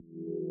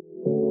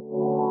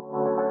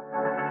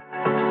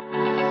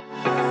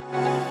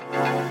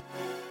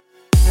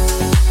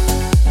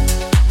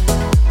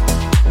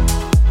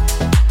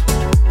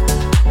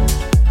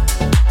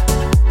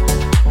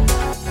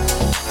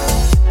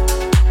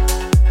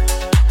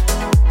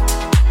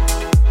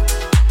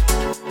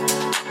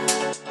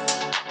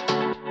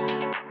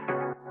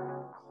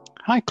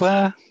Hi,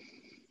 Claire.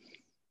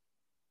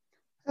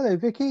 Hello,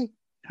 Vicky.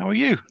 How are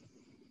you?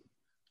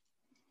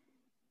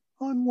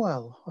 I'm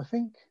well, I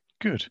think.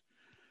 Good.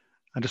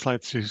 I'd just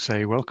like to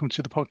say welcome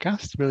to the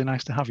podcast. Really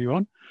nice to have you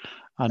on.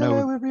 I know,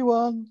 Hello,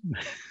 everyone.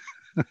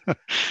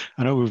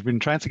 I know we've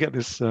been trying to get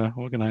this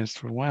organised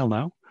for a while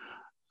now,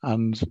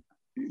 and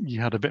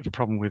you had a bit of a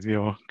problem with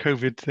your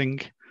COVID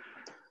thing,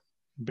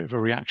 a bit of a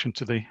reaction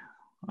to the,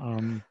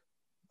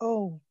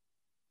 Oh,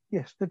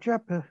 yes, the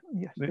jab.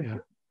 Yes, yeah,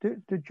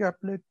 the jab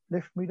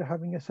left me to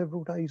having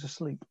several days of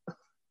sleep.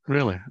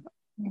 really.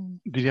 Mm,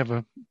 Did you have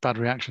a bad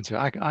reaction to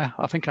it?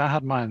 I think I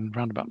had mine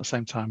around about the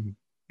same time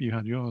you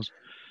had yours.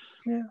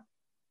 yeah.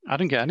 I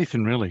didn't get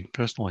anything really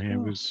personally.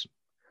 Oh,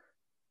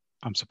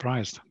 I'm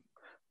surprised.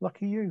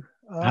 lucky you.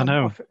 I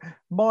know,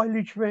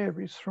 Mileage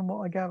varies from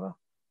what I gather.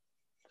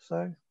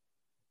 So,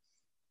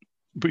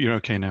 but you're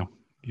okay now.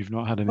 You've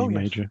not had any oh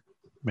yes.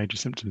 major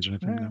symptoms or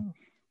anything now.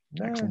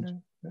 No, no, Excellent.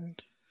 no, no.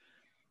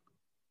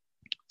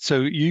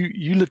 So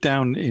you live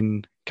down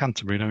in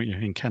Canterbury, don't you?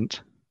 In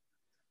Kent,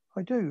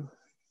 I do.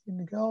 In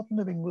the Garden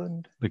of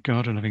England. the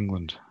Garden of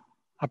England.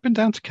 I've been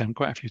down to Kent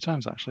quite a few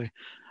times actually.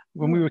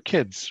 When we Oh, were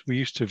kids, we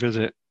used to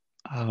visit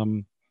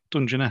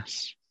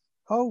Dungeness.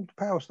 oh, the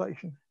power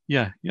station.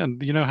 Yeah, yeah.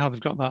 And you know how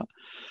they've got that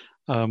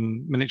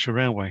miniature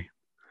railway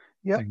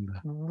Yep. thing there.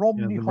 Yeah,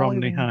 Romney the Hythe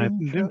Romney and High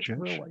Dymchurch Dymchurch.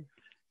 Railway. Yep.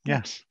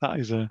 Yes, that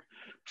is a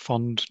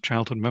fond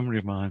childhood memory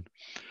of mine.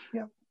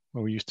 Yep.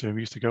 Where we used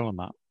to go on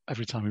that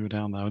every time we were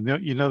down there.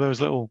 And you know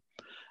those little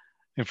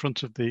in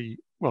front of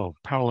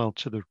parallel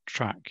to the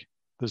track.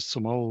 There's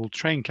some old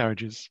train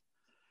carriages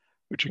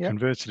which are Yep.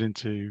 converted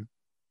into,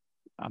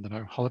 I don't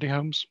know, holiday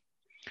homes.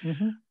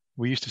 Mm-hmm.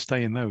 We used to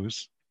stay in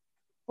those.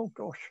 Oh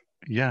gosh.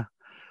 Yeah,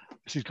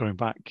 this is going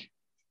back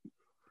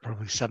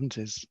probably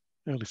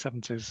early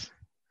 70s.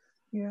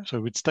 Yeah. So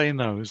we'd stay in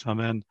those and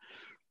then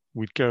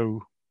we'd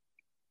go,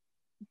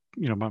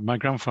 my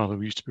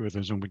grandfather used to be with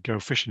us and we'd go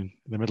fishing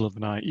in the middle of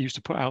the night. He used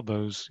to put out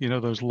those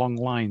long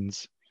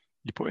lines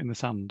you put in the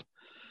sand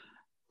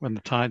when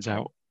the tide's Oh,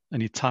 out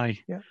and you tie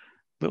yeah.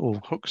 little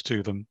hooks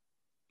to them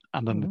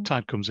and then the Mm-hmm.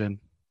 tide comes in,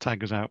 tide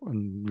goes out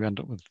and we end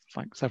up with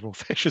like several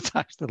fish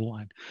attached to the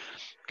line.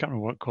 Can't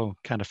remember what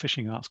kind of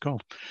fishing that's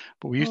called,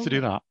 but we used Oh, to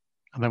do right. that,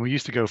 and then we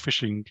used to go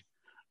fishing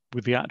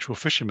with the actual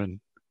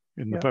fishermen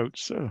in the Yeah.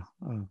 boats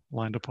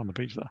lined up on the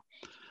beach there.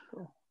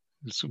 Cool.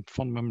 There's some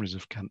fond memories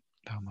of Kent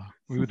down there.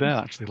 We were there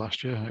actually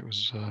last year. It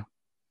was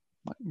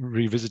like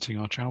revisiting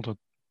our childhood.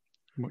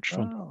 Much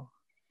fun. Oh,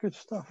 good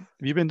stuff. Have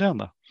you been down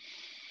there?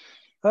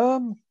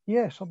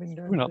 Yes, I've been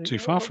We're down not to. too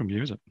far from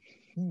you, is it?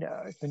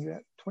 No, it's been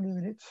about 20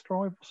 minutes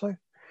drive or so.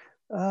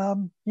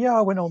 Yeah,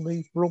 I went on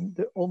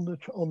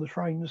the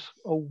trains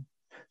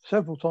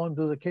several times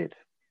as a kid,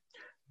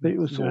 but it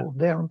was Yeah. sort of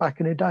there and back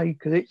in the day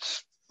because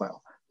it's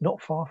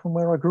not far from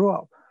where I grew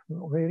up.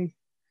 Not really.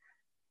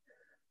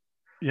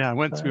 Yeah,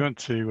 we So went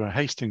to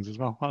Hastings as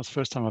well. That was the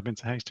first time I've been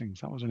to Hastings.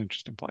 That was an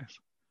interesting place.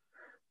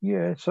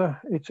 yeah, it's a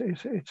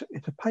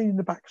pain in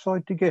the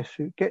backside to get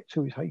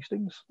to is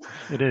Hastings.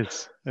 It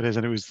is, and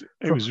it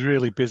From was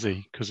really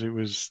busy because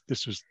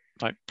this was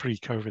like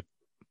pre-COVID.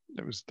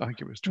 I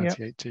think it was yeah,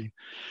 2018,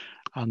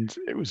 and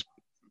it was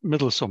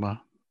middle of summer,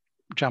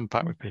 jam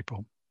packed mm, with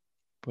people.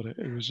 But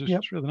it was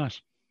yep. just really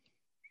nice.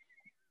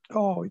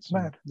 Oh, it's So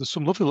mad. there's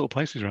some lovely little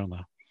places around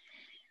there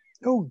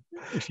Oh,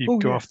 if you oh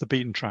go yeah. off the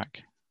beaten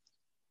track.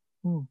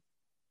 Mm,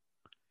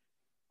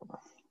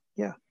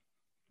 yeah.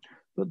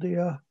 But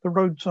the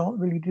roads aren't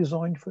really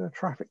designed for the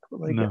traffic that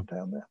they No, get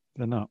down there.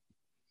 they're not.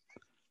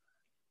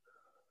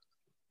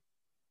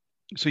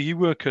 So you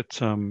work at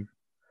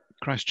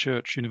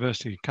Christchurch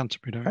University,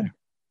 Canterbury, don't you?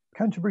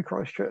 Canterbury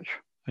Christchurch.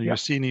 And you're a Yep,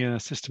 senior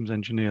systems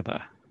engineer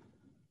there.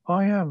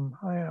 I am.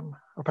 I am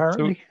So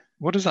apparently.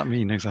 what does that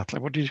mean exactly?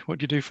 What do you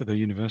do for the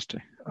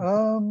university?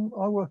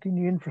 I work in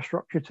the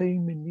infrastructure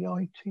team in the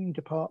IT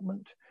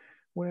department,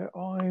 where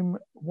I'm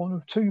one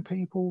of two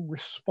people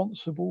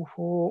responsible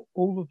for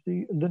all of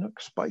the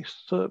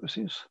Linux-based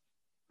services.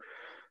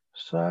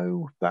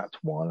 So that's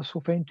wireless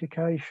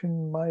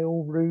authentication,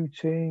 mail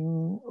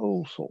routing,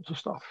 all sorts of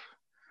stuff.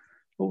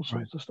 All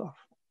Right. sorts of stuff.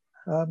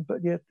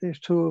 But yet there's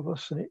two of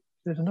us, and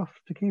there's enough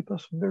to keep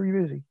us very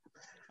busy.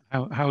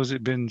 How has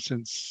it been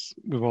since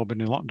we've all been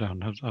in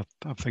lockdown?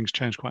 Have things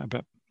changed quite a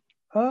bit?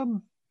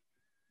 Um,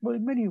 well,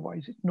 in many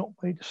ways, it's not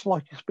made the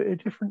slightest bit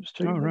of difference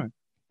to Oh, me right.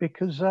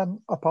 because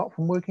apart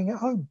from working at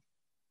home,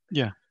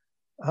 Yeah.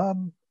 I've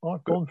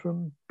But gone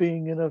from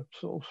being in a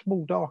sort of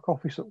small dark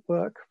office at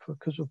work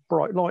because of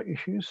bright light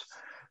issues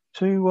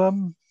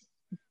to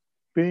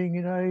being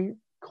in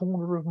a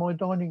corner of my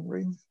dining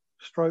room,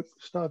 stroke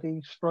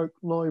study, stroke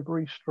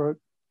library, stroke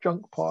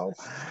junk pile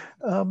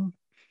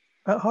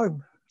at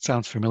home.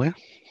 sounds familiar.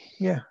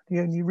 Yeah, the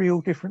only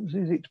real difference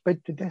is it's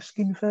bed to desk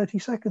in 30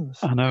 seconds.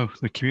 I know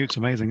the commute's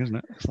amazing, isn't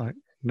it? It's like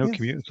no Yeah,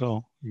 commute at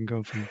all. You can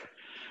go from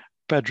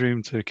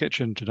bedroom to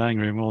kitchen to dining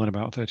room all in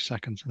about 30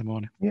 seconds in the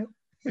morning. yeah.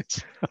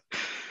 It's,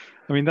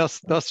 I mean,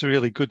 that's a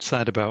really good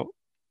side about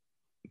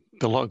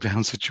the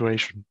lockdown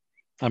situation.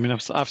 I mean,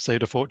 I've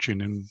saved a fortune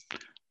in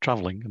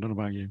traveling. I don't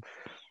know about you.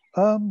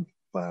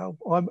 Well,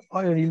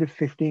 I only live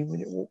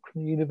 15-minute walk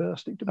from the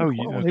university, to be Oh,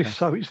 quite okay. honest.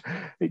 So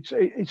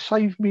it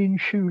saved me in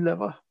shoe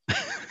leather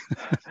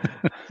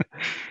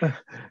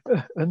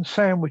and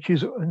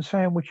sandwiches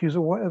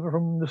or whatever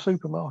from the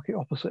supermarket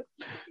opposite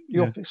the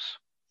office.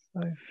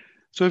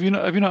 So have you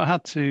not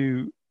had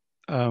to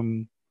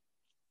kind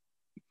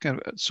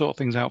of sort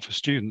things out for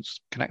students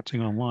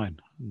connecting online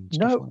and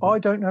stuff No, like that? I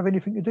don't have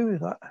anything to do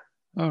with that.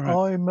 Oh,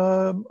 right. I'm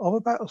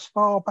about as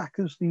far back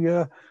as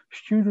the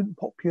student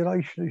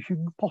population as you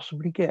can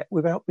possibly get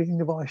without being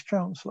the vice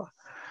chancellor.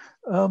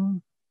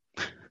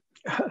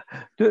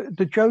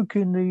 The joke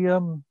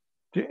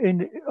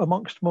in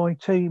amongst my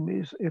team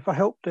is, if a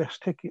help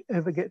desk ticket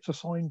ever gets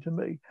assigned to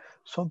me,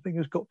 something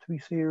has got to be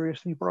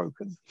seriously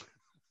broken.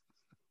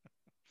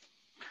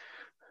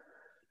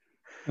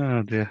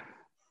 Oh dear.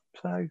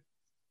 So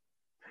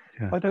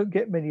I don't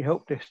get many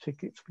help desk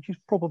tickets, which is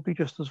probably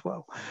just as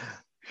well.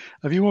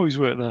 Have you always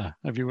worked there?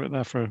 Have you worked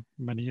there for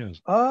many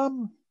years? I've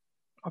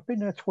been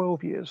there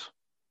 12 years.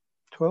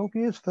 12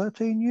 years,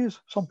 13 years,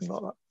 something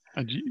like that.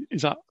 And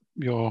is that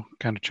your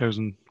kind of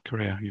chosen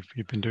career?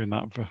 You've been doing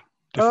that for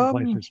different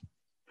places?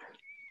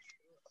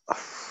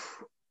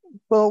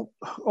 Well,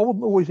 I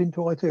wasn't always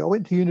into IT. I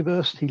went to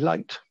university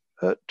late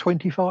at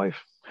 25.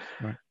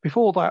 Right.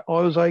 Before that,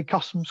 I was a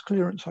customs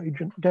clearance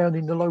agent down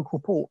in the local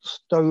ports,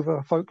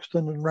 Dover,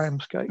 Folkestone and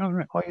Ramsgate. Oh,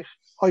 right.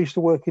 I used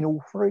to work in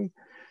all three.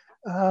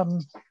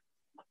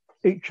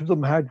 Each of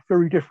them had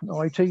very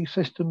different IT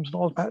systems, and I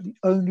was about the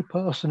only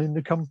person in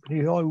the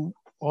company I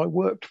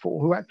worked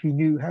for who actually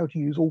knew how to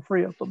use all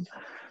three of them.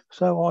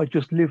 So I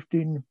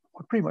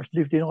pretty much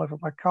lived in either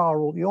my car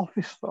or the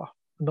office for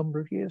a number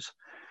of years.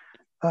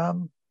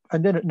 And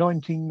then at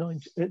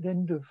the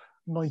end of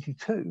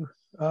 92,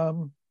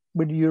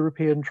 when the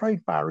European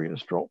trade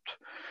barriers dropped,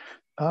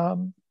 I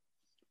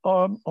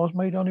was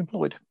made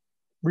unemployed,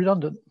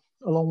 redundant,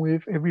 along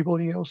with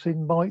everybody else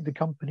in the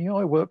company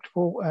I worked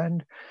for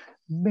and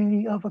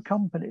many other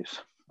companies.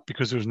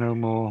 Because there was no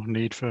more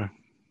need for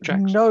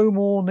checks? No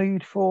more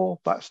need for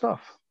that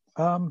stuff.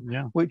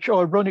 Which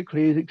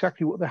ironically is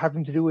exactly what they're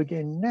having to do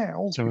again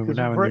now, so because, we're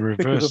now in the reverse,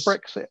 because of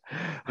Brexit.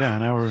 Yeah,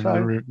 now we're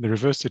in the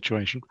reverse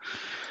situation.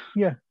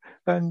 Yeah,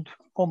 and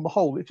on the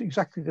whole, it's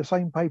exactly the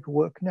same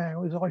paperwork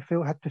now as I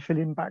had to fill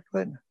in back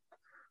then.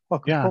 I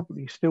could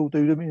probably still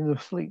do them in the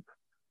sleep.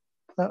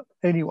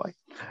 Anyway,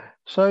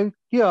 so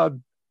yeah,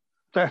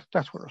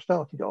 that's where I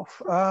started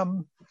off. I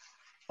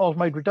was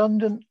made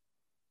redundant.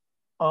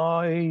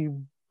 I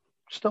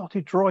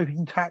started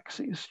driving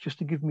taxis just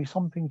to give me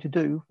something to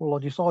do while I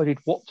decided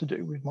what to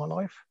do with my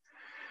life.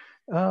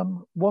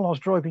 While I was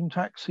driving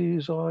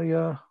taxis,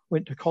 I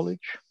went to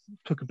college,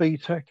 took a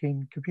BTEC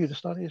in computer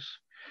studies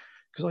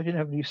because I didn't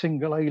have any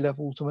single A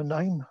level to my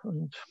name.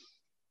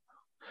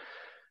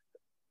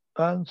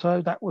 And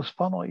so that was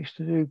fun. I used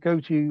to go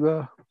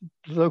to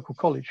the local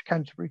college,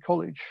 Canterbury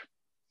College,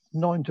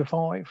 9 to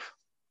 5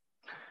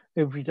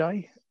 every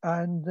day.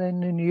 And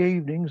then in the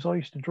evenings, I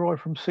used to drive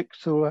from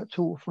 6 to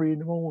 2 or 3 in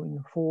the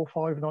morning, 4 or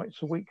 5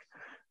 nights a week,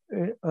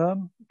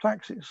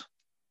 taxis.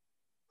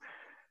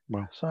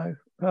 Wow. So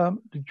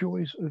the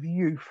joys of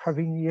youth,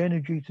 having the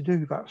energy to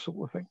do that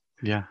sort of thing.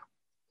 Yeah.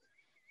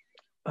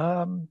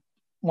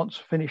 Once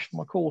I finished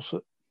my course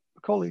at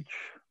college,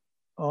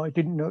 I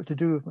didn't know what to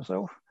do with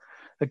myself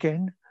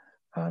again.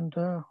 And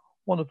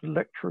one of the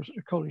lecturers at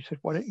the college said,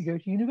 "Why don't you go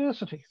to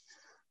university?"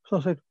 So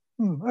I said,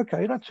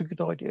 okay, that's a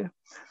good idea.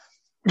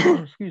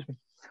 Excuse me.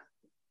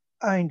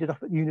 I ended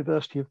up at the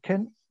University of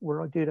Kent,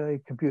 where I did a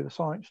computer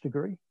science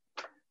degree,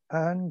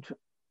 and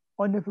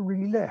I never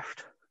really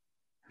left.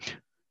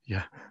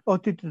 Yeah. I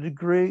did the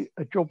degree,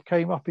 a job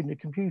came up in the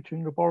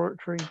computing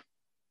laboratory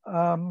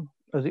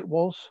as it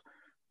was,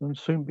 and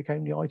soon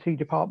became the IT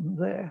department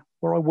there,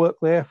 where I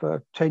worked there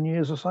for 10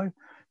 years or so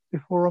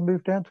before I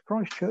moved down to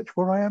Christchurch,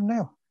 where I am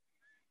now.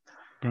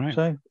 Right.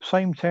 So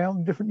same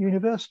town, different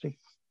university.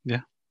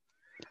 Yeah.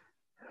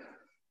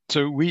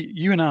 So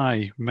you and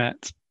I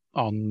met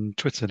on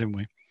Twitter, didn't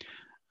we?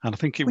 And I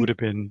think it would have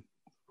been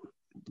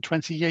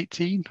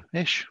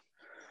 2018-ish.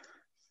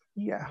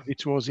 Yeah. Maybe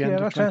towards the end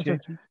of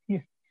 2018.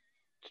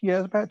 Yeah,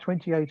 it's about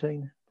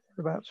 2018.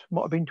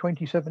 Might have been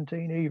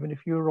 2017 even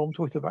if you were on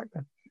Twitter back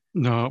then.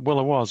 No, well,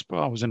 I was, but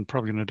I was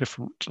probably in a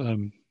different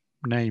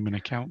name and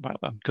account back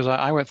then, because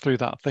I went through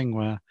that thing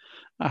where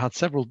I had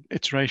several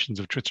iterations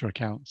of Twitter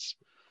accounts.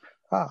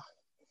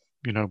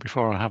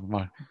 Before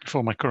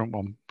my current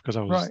one, because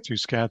I was too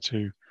scared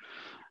to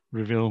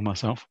reveal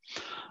myself.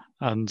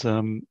 And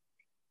so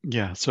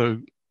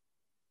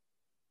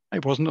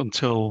it wasn't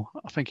until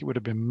I think it would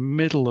have been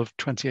middle of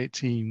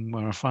 2018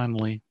 where I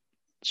finally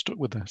stuck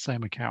with the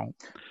same account.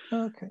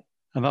 Okay.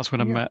 And that's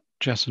when I met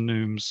Jess and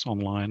Nooms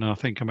online, and I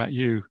think I met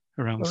you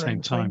around the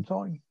same time.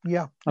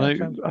 Yeah. And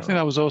I think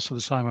that was also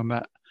the time I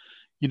met,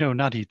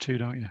 Nadine too,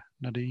 don't you?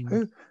 Nadine.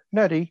 Who?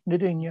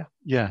 Nadine, yeah.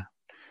 Yeah,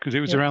 because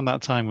it was around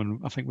that time when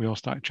I think we all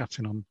started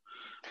chatting on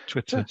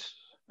Twitter.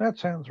 That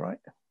sounds right.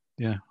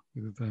 Yeah,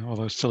 with all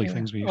those silly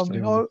things we used to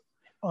do.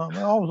 I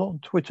was on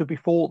Twitter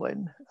before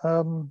then,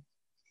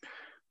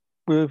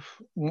 with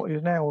what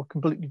is now a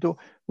completely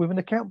with an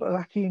account that I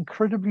actually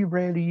incredibly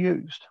rarely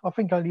used. I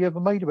think I only ever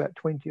made about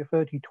 20 or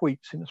 30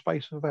 tweets in the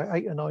space of about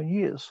 8 or 9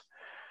 years.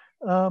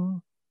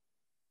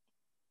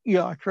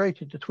 Yeah, I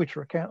created the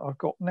Twitter account I've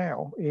got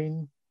now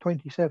in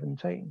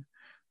 2017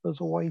 as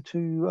a way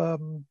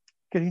to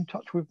get in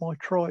touch with my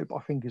tribe, I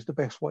think is the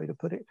best way to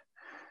put it.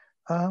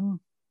 And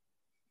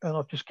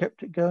I've just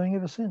kept it going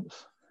ever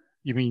since.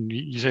 You mean,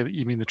 you say that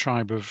you mean the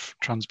tribe of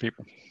trans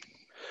people?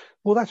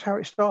 Well, that's how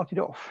it started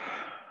off.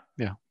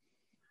 Yeah.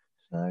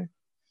 So,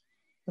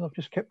 and I've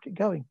just kept it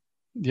going.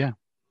 Yeah.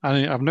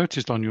 I've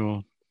noticed on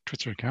your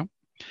Twitter account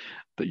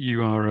that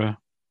you are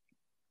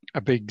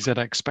a big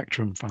ZX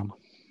Spectrum fan.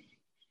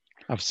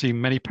 I've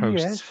seen many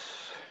posts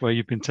where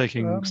you've been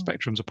taking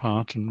Spectrums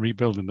apart and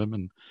rebuilding them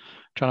and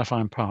trying to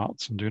find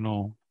parts and doing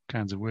all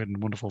kinds of weird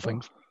and wonderful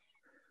things.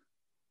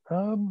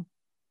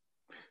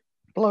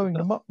 Blowing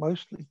them up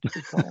mostly, to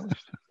be quite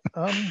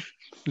honest.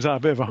 Is that a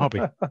bit of a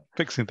hobby,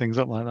 fixing things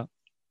up like that?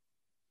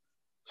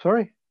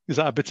 Sorry? Is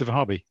that a bit of a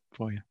hobby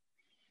for you?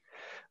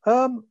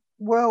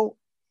 Well,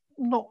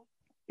 not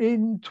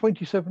in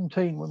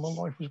 2017 when my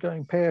life was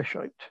going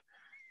pear-shaped.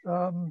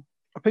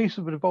 A piece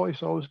of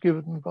advice I was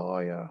given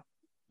by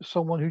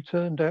someone who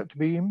turned out to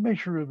be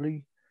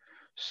immeasurably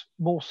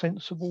more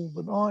sensible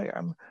than I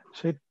am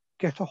said,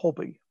 get a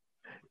hobby.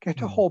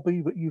 Get a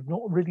hobby that you've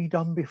not really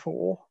done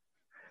before.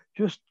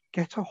 Just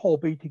get a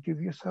hobby to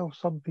give yourself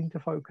something to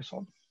focus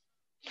on.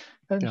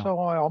 And so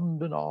I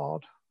ummed and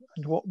ahed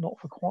and whatnot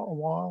for quite a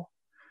while.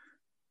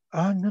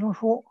 And then I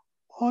thought,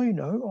 I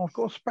know, I've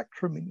got a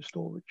Spectrum in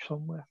storage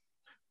somewhere.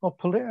 I'll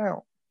pull it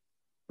out.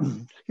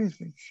 Excuse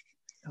me.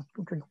 I'll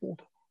drink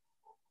water.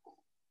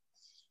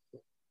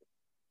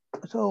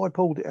 So I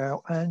pulled it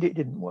out and it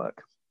didn't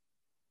work.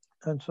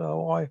 And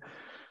so I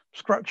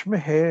scratched my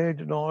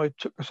head and I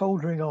took a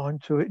soldering iron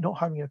to it, not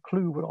having a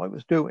clue what I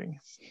was doing.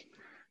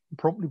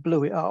 Promptly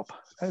blew it up,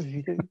 as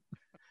you do.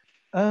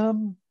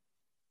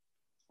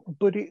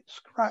 But it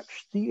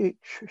scratched the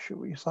itch, shall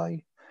we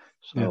say.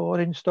 So I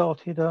then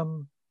started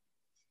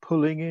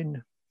pulling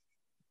in,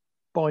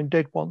 buying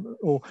dead ones,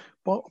 or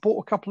bought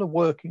a couple of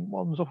working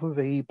ones off of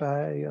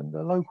eBay and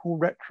the local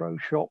retro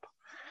shop.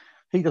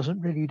 He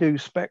doesn't really do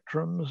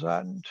Spectrums,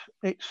 and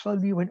it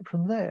slowly went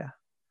from there,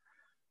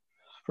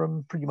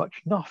 from pretty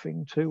much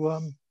nothing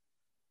to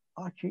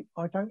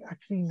I don't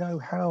actually know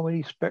how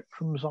many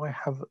Spectrums I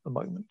have at the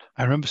moment.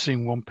 I remember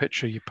seeing one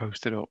picture you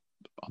posted up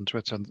on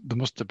Twitter, and there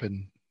must have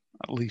been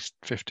at least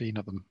 15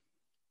 of them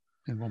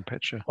in one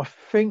picture. I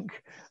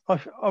think, I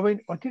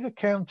did a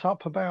count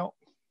up about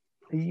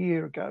a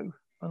year ago,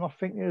 and I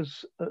think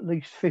there's at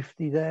least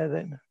 50 there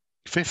then.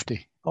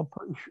 50? I'm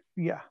pretty sure,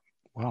 yeah.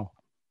 Wow.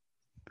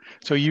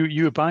 So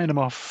you were buying them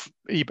off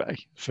eBay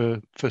for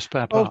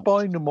spare parts? I was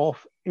buying them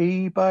off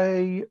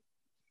eBay,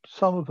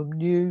 some of them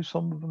new,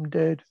 some of them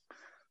dead.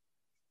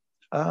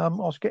 I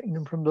was getting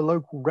them from the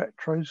local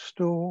retro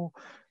store.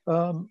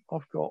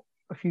 I've got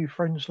a few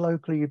friends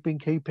locally who've been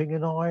keeping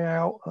an eye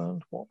out,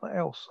 and what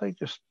else? They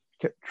just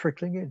kept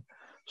trickling in.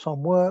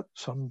 Some worked,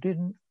 some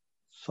didn't.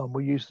 Some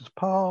were used as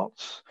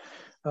parts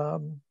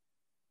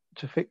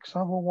to fix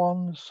other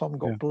ones. Some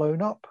got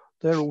blown up.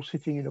 They're all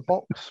sitting in a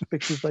box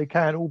because they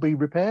can all be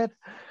repaired.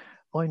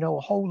 I know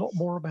a whole lot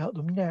more about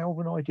them now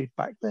than I did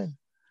back then.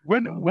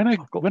 When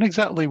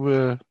exactly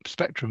were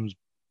Spectrums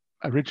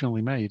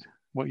originally made?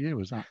 What year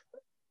was that?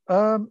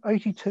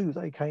 82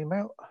 they came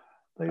out.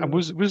 And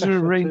was there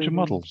a range of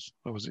models,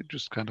 or was it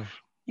just kind of?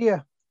 Yeah.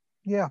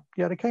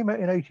 They came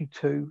out in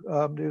 82.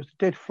 There was the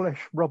Dead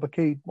Flesh rubber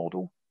keyed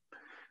model,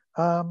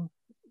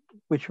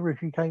 which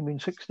originally came in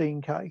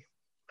 16K.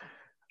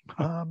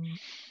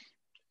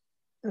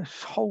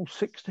 This whole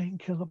 16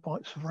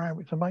 kilobytes of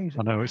RAM, it's amazing.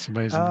 I know, it's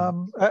amazing.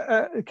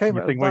 It came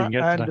out of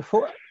that,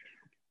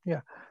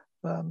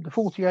 and the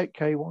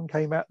 48K one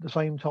came out at the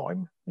same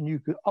time, and you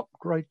could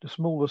upgrade the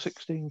smaller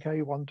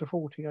 16K one to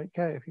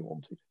 48K if you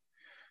wanted.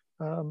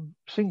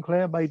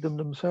 Sinclair made them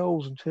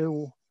themselves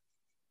until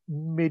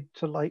mid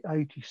to late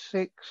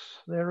 86,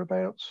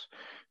 thereabouts,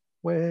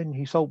 when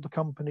he sold the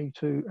company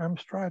to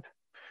Amstrad,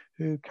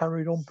 who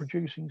carried on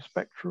producing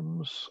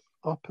Spectrums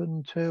up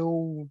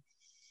until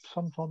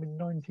sometime in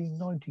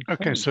 1992.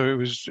 Okay, so it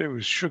was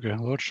Lord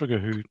Sugar,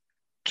 who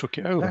took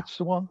it over. That's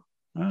the one.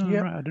 Oh,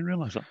 yeah. Right, I didn't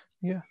realise that.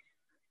 Yeah.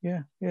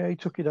 He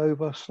took it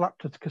over,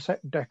 slapped a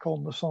cassette deck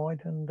on the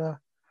side, and a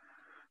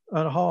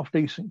half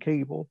decent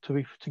keyboard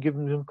to give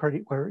them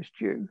credit where it's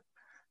due,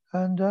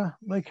 and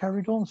they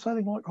carried on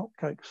selling like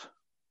hotcakes.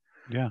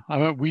 Yeah, I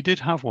mean, we did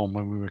have one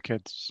when we were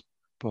kids,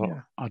 but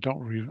I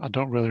don't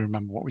really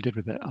remember what we did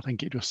with it. I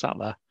think it just sat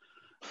there,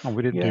 and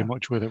we didn't do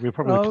much with it. We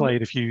probably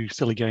played a few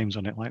silly games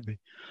on it, like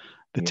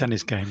the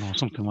tennis game or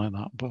something like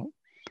that. But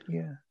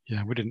we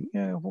didn't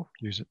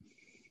use it.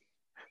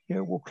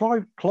 Yeah, well,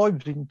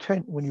 Clive's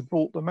intent when he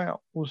brought them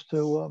out was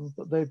to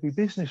that they'd be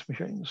business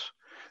machines,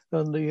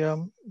 and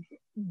the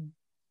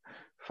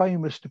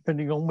famous,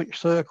 depending on which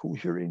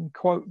circles you're in,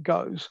 quote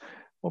goes,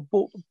 I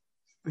bought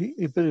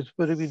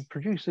but he'd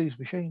produced these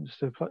machines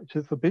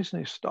for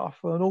business stuff,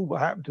 and all that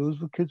happened to us,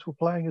 the kids were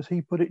playing, as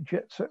he put it,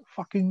 Jet Set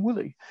fucking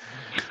Willy.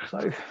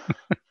 So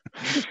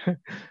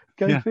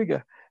go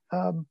figure.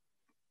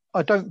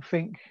 I don't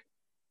think.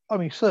 I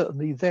mean,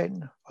 certainly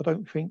then, I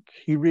don't think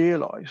he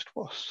realised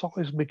what a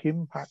seismic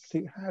impact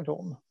it had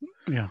on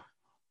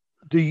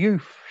the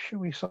youth, shall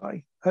we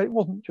say. It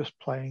wasn't just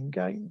playing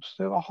games.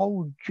 There were a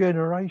whole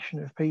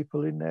generation of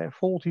people in their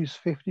 40s,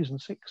 50s and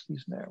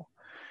 60s now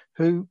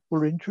who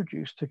were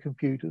introduced to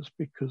computers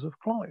because of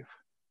Clive.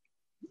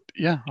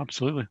 Yeah,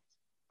 absolutely.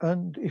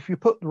 And if you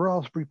put the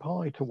Raspberry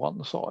Pi to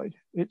one side,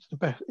 it's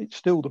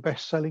still the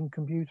best-selling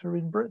computer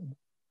in Britain.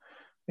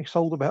 They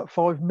sold about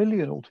 5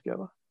 million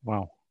altogether.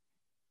 Wow.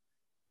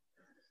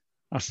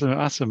 That's an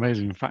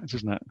amazing fact,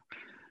 isn't it?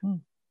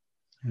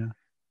 Yeah.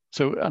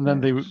 So, and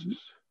then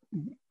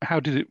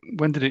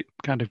when did it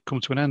kind of come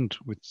to an end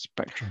with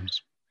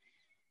Spectrums?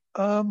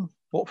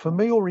 What, for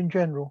me or in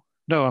general?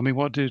 No, I mean,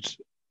 what did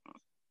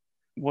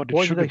Why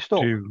Sugar did they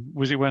stop? do?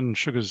 Was it when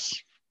Sugar's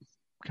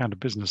kind of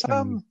business thing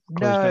closed no,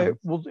 down?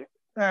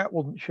 It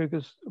wasn't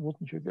Sugar's. It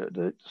wasn't Sugar.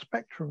 The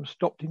Spectrum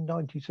stopped in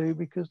 '92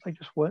 because they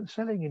just weren't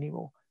selling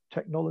anymore.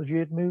 Technology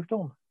had moved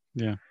on.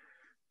 Yeah.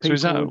 People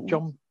so is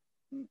that?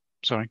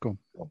 Sorry, go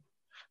on.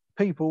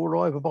 People were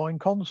either buying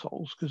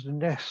consoles because the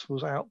NES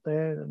was out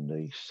there and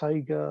the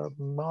Sega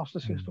Master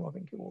System, I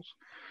think it was.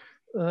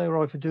 They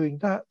were either doing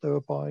that, they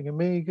were buying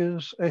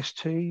Amigas,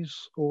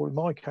 STs, or in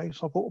my case,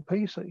 I bought a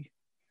PC.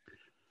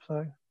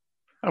 So.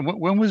 And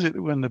when was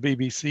it when the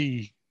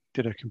BBC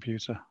did a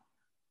computer?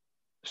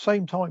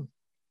 Same time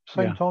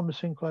as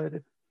Sinclair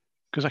did.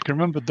 Because I can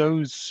remember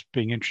those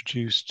being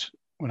introduced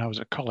when I was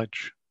at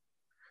college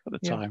at the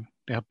time.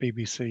 They had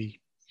BBC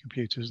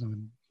computers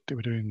and they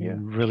were doing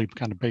really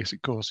kind of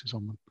basic courses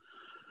on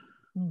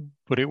them.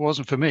 But it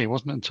wasn't for me. It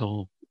wasn't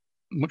until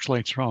much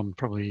later on,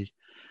 probably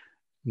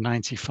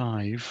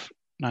 95,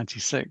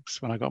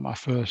 96, when I got my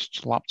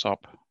first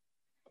laptop.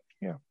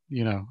 Yeah.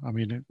 You know, I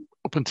mean,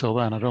 up until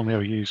then, I'd only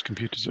ever used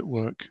computers at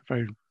work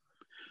for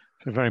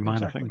very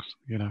minor things.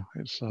 You know,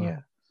 it's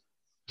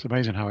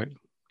amazing how it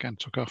kind of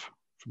took off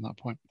from that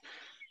point.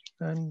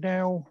 And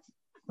now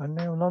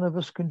none of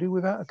us can do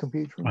without a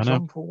computer in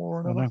some form or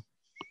another. I know.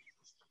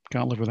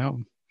 Can't live without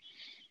them.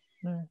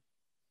 No.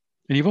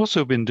 And you've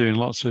also been doing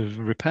lots of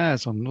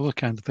repairs on other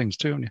kinds of things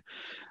too, haven't you?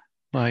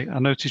 Like, I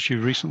noticed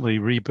you recently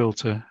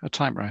rebuilt a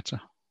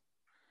typewriter.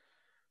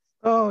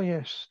 Oh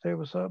yes, there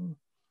was a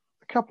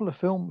couple of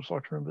films I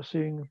can remember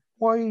seeing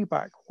way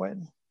back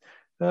when.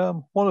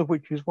 One of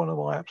which is one of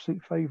my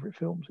absolute favourite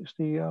films. It's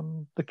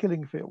the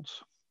Killing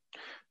Fields.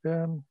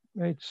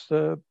 It's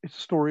a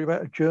story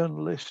about a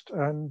journalist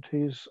and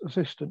his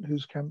assistant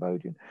who's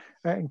Cambodian,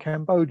 in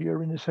Cambodia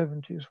in the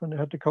 70s when they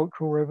had the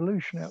Cultural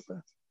Revolution out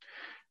there.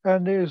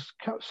 And there's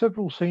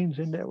several scenes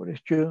in there where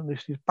this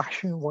journalist is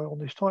bashing away on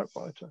this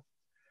typewriter.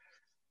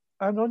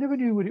 And I never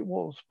knew what it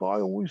was, but I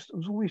was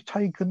always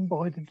taken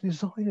by the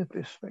design of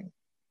this thing.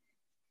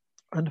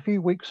 And a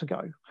few weeks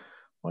ago,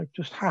 I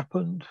just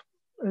happened,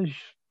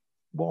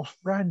 whilst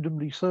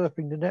randomly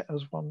surfing the net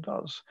as one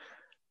does,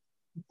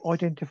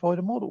 identified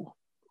a model.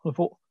 I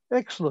thought,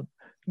 excellent,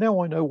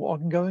 now I know what I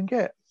can go and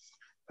get.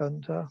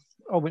 And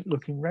I went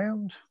looking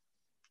round.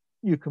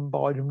 You can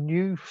buy them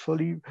new,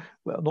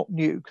 not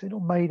new, because they're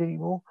not made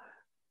anymore.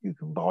 You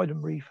can buy them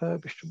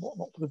refurbished and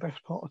whatnot for the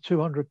best part of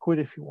 200 quid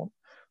if you want.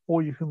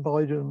 Or you can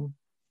buy them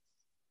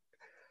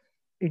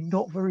in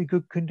not very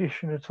good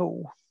condition at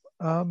all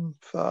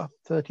for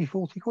 30,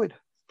 40 quid.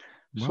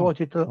 Wow. So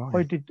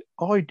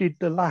I did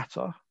the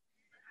latter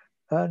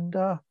and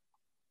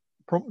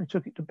promptly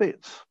took it to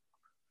bits.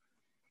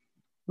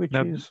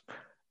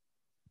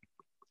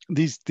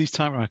 These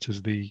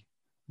typewriters, the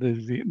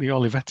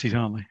Olivetti,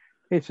 aren't they?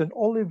 It's an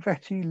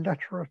Olivetti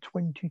Lettera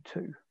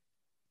 22.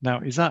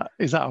 Now, is that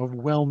a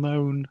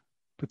well-known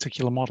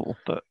particular model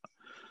that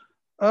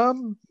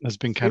has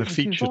been kind of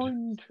featured?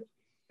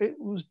 It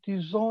was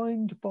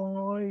designed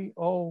by,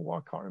 I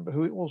can't remember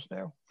who it was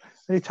now,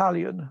 an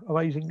Italian,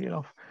 amazingly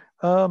enough,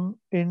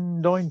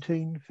 in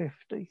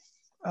 1950.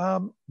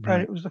 Right.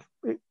 And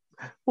it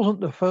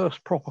wasn't the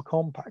first proper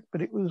compact,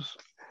 but it was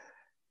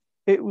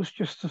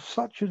just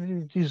such a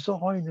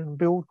design and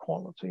build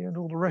quality and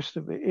all the rest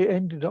of it. It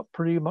ended up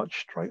pretty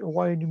much straight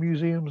away in the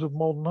museums of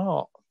modern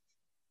art.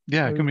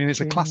 Yeah, I mean,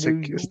 it's a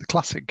classic. It's the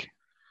classic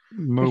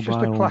mobile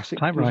typewriter,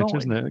 design.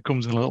 Isn't it? It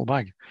comes in a little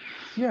bag.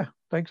 Yeah,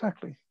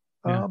 exactly.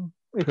 Yeah.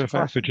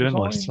 Perfect for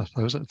journalists, design. I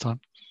suppose, at the time.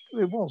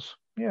 It was,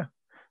 yeah.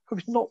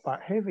 It's not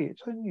that heavy.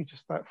 It's only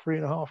just about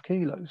 3.5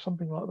 kilos,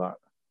 something like that.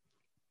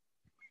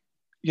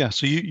 Yeah,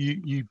 so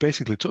you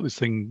basically took this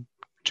thing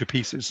to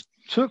pieces.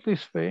 Took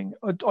this thing.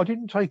 I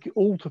didn't take it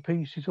all to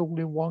pieces all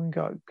in one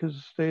go because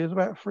there's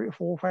about 3,000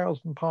 or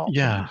 4,000 parts.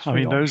 Yeah, I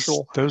mean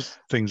those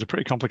things are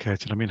pretty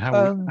complicated. I mean,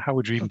 how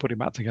would you even put it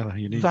back together?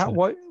 You need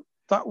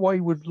that way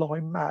would lie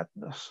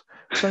madness.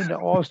 So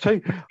no,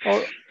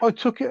 I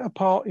took it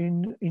apart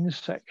in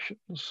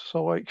sections.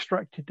 So I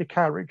extracted the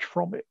carriage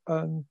from it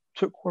and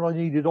took what I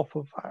needed off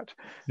of that,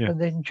 and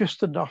then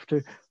just enough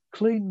to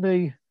clean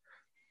the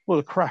well,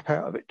 the crap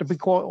out of it, to be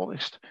quite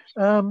honest.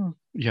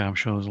 Yeah, I'm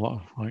sure there's a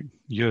lot of like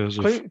years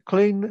of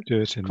Clean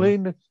dirt in there.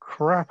 the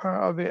crap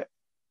out of it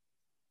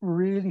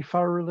really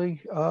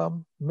thoroughly.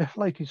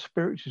 Methylated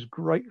spirits is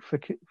great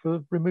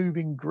for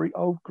removing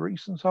old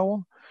grease and so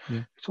on.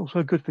 Yeah. It's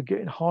also good for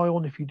getting high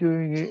on if you're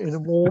doing it in a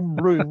warm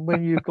room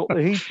when you've got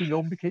the heating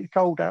on because it's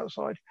cold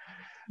outside.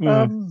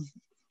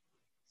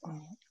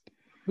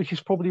 Which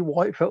is probably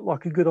why it felt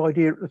like a good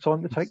idea at the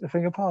time to take the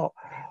thing apart.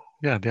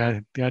 Yeah,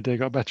 the idea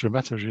got better and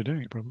better as you're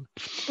doing it, probably.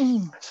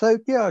 So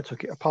yeah, I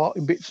took it apart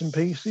in bits and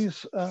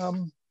pieces.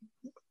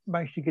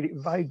 Managed to get it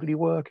vaguely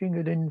working,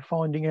 and then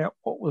finding out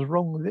what was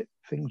wrong with it,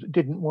 things that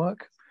didn't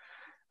work,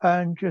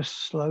 and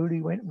just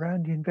slowly went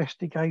around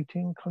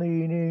investigating,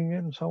 cleaning,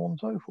 and so on and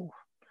so forth.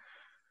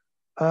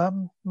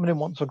 And then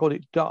once I got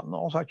it done, I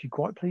was actually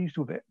quite pleased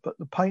with it. But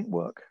the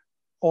paintwork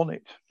on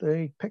it,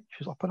 the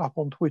pictures I put up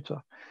on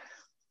Twitter,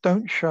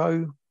 don't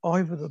show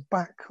either the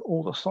back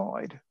or the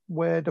side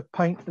where the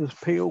paint has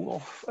peeled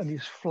off and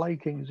is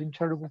flaking, is in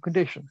terrible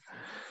condition.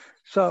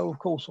 So, of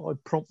course, I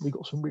promptly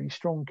got some really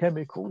strong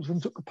chemicals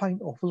and took the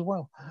paint off as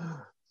well.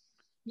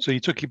 So you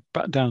took it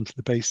back down to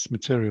the base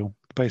material,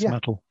 the base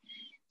metal,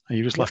 and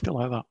you just left it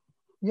like that?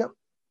 Yep.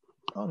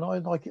 And I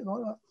like it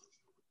like that.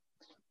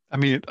 I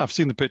mean, I've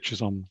seen the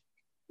pictures on.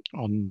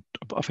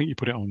 I think you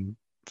put it on,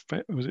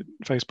 was it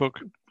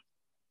Facebook?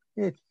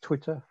 Yeah,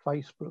 Twitter,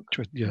 Facebook.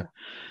 Yeah.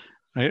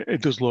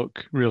 It does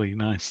look really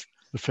nice,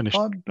 the finished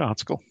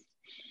article.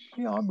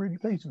 Yeah, I'm really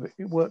pleased with it.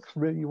 It works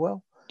really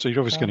well. So you're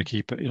obviously going to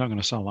keep it. You're not going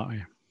to sell that, are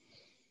you?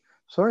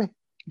 Sorry?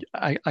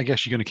 I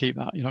guess you're going to keep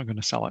that. You're not going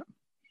to sell it.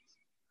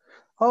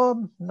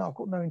 No, I've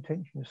got no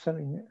intention of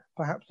selling it.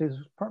 Perhaps there's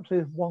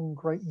one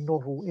great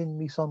novel in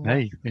me somewhere.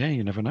 Hey, yeah,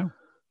 you never know.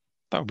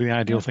 That would be the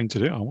ideal thing to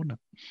do, wouldn't it?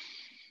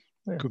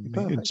 Yeah, could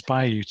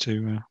inspire you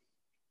to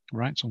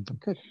write something.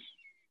 Could.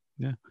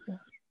 Yeah.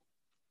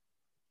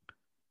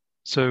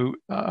 So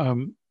I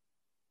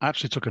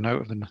actually took a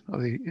note of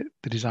the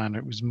designer.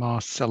 It was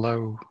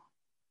Marcello.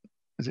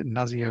 Is it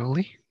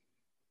Nazioli?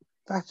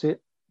 That's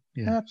it.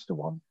 Yeah, that's the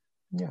one.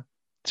 Yeah.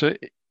 So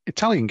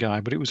Italian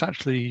guy, but it was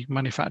actually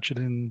manufactured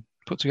and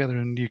put together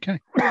in the UK.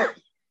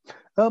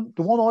 The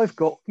one I've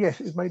got,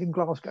 yes, is made in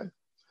Glasgow.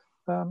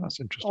 That's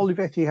interesting.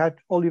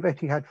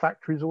 Olivetti had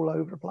factories all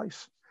over the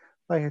place.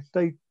 There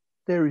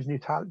was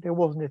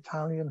an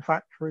Italian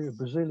factory, a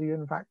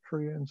Brazilian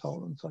factory, and so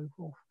on and so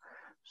forth.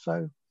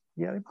 So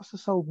yeah, they must have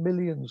sold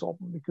millions of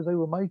them because they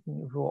were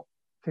making it for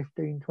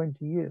 15,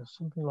 20 years,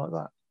 something like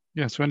that.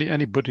 Yeah. So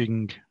any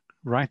budding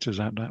writers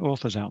out there,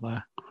 authors out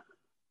there.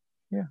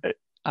 Yeah.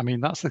 I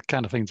mean, that's the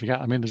kind of thing to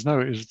get. I mean,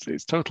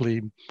 it's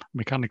totally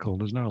mechanical.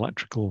 There's no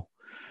electrical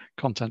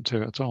content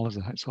to it at all, is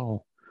it? It's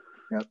all.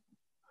 Yep.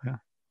 Yeah.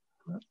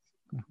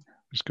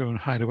 Just go and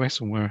hide away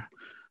somewhere,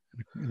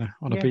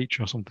 on a beach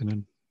or something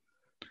and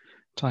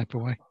type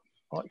away.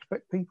 I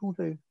expect people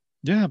do.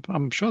 Yeah, but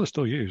I'm sure they're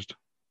still used.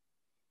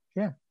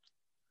 Yeah.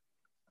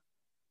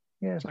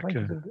 Yeah, I think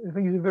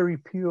it's a very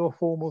pure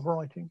form of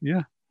writing.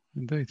 Yeah,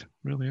 indeed. It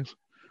really is.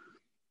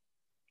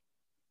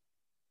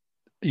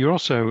 You're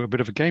also a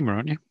bit of a gamer,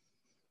 aren't you?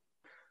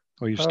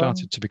 Or you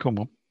started to become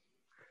one?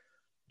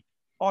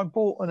 I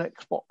bought an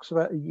Xbox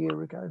about a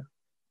year ago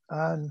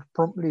and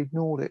promptly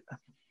ignored it.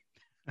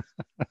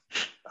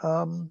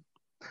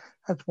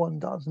 As one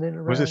does. And then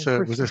around was this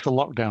the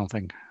lockdown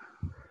thing?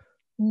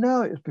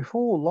 No, it was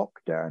before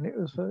lockdown. It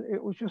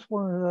was just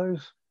one of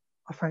those.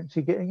 I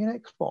fancy getting an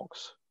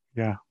Xbox.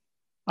 Yeah,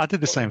 I did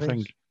the same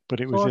thing,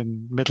 but it was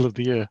in middle of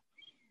the year.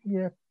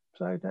 Yeah,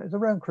 so it was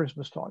around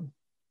Christmas time,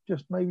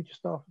 maybe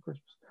just after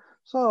Christmas.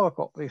 So I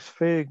got this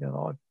thing and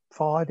I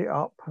fired it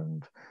up,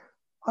 and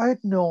I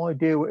had no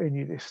idea what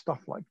any of this stuff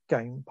like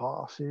Game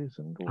Passes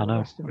and all the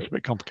rest of it. It's a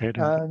bit complicated.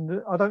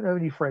 And I don't know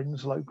any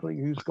friends locally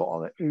who've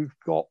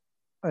got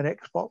an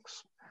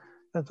Xbox,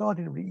 and so I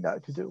didn't really know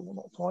what to do or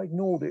not. So I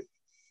ignored it,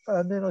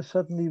 and then I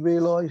suddenly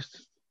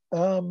realised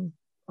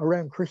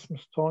around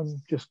Christmas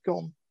time, just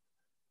gone,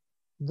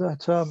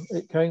 that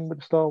it came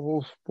with Star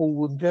Wars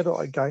Fallen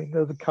Jedi game.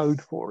 There's a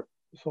code for it.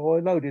 So I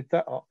loaded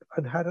that up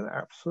and had an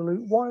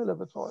absolute while of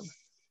a time.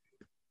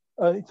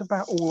 It's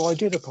about all I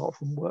did apart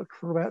from work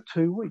for about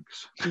 2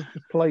 weeks to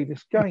play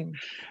this game.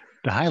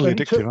 They're highly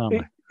addictive,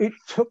 aren't they? It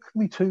took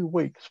me 2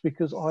 weeks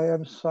because I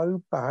am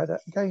so bad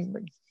at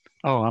gaming.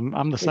 Oh,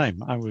 I'm the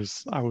same.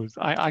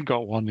 I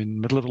got one in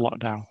the middle of the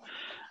lockdown,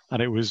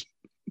 and it was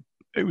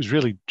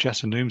really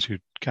Jess and Nooms who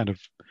kind of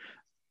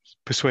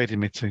persuaded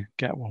me to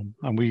get one.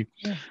 And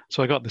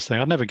so I got this thing.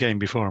 I'd never gamed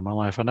before in my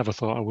life. I never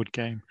thought I would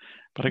game,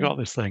 but I got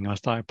this thing and I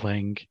started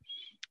playing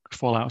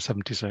Fallout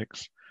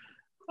 76,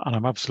 and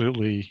I'm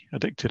absolutely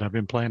addicted. I've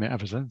been playing it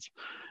ever since.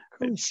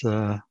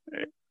 Cool.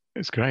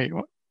 It's great.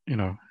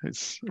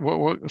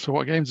 So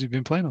what games have you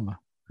been playing on there?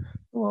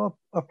 Well,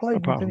 I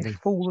played and finished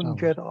Fallen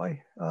Jedi.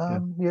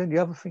 The only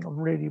other thing I've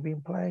really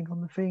been playing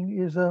on the thing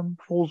is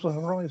Forza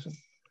Horizon.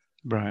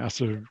 Right, that's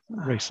a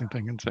racing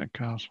thing, isn't it?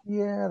 Cars.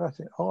 Yeah, that's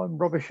it. I'm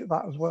rubbish at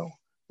that as well.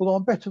 Well,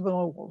 I'm better than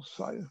I was.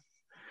 So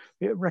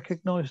it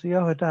recognised the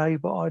other day,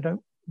 but I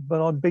don't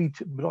but I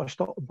beat it. But I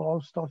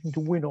was starting to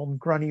win on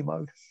granny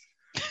mode.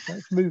 So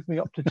it's moved me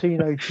up to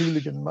teenage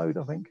hooligan mode,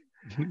 I think.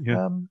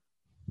 Yeah.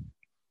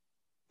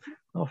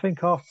 I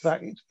think after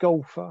that it's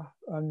golfer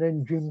and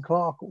then Jim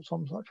Clark or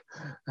some such.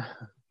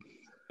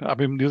 I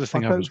mean, the other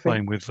thing I was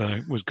playing with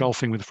was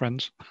golfing with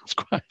friends. It's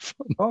quite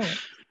fun. Oh,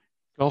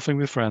 golfing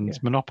with friends,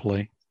 yeah.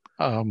 Monopoly,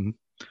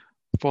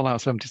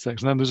 Fallout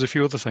 76, and then there's a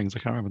few other things I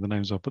can't remember the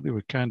names of, but they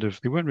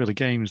weren't really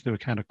games. They were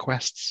kind of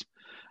quests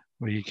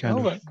where you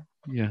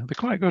they're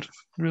quite good,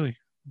 really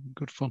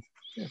good fun.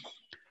 Yeah.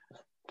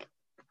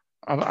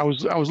 I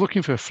was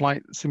looking for a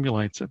flight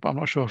simulator, but I'm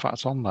not sure if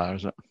that's on there.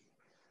 Is it?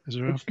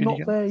 It's not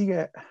there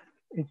yet.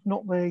 It's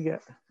not there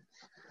yet.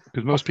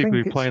 Because most people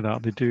who play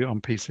that, they do it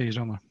on PCs,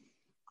 don't they?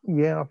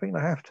 Yeah, I think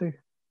they have to.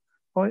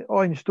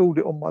 I installed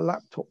it on my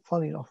laptop,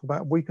 funny enough,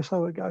 about a week or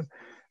so ago,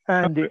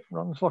 and it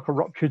runs like a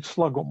ruptured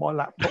slug on my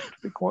laptop, to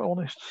be quite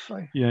honest. So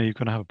yeah, you're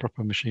going to have a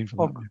proper machine for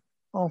that.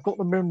 I've got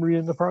the memory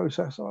and the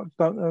processor. I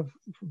don't have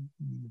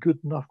good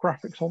enough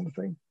graphics on the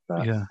thing.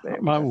 Yeah,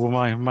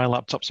 my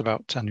laptop's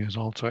about 10 years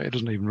old, so it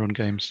doesn't even run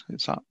games.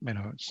 It's that,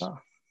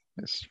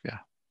 it's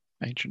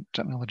ancient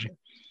technology.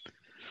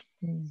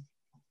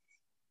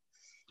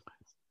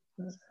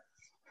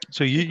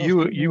 So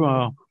you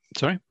are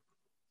sorry?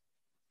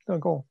 No,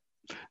 go on.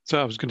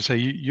 So I was going to say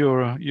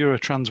you're a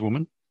trans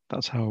woman.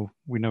 That's how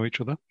we know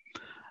each other.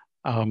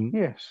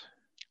 Yes.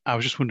 I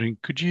was just wondering,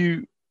 could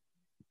you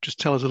just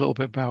tell us a little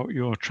bit about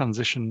your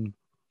transition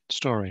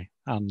story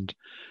and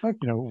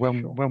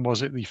when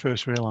was it that you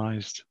first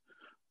realised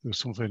there was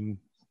something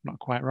not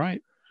quite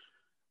right?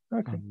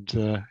 Okay.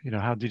 And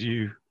how did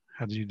you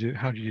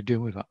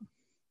deal with that?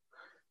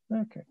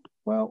 Okay.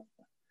 Well,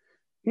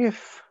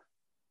 if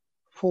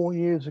 4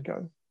 years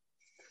ago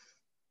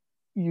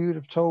you'd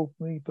have told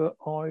me that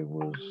I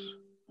was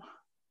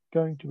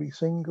going to be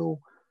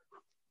single,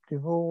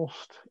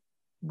 divorced,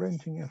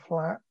 renting a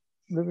flat,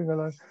 living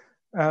alone,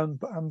 and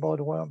by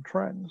the way, I'm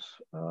trans,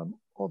 I'd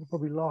have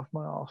probably laughed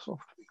my ass off,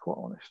 to be quite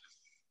honest.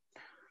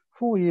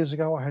 4 years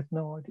ago, I had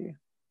no idea.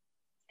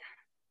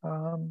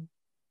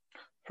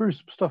 Through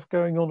some stuff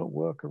going on at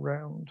work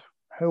around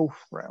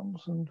health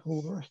grounds and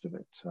all the rest of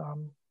it,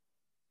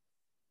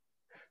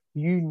 the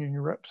union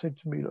rep said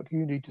to me, look,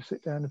 you need to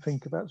sit down and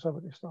think about some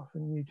of this stuff,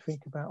 and you need to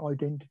think about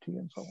identity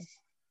and so on.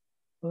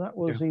 And that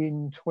was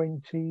in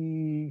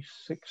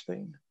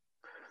 2016.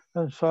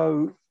 And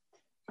so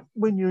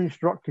when you're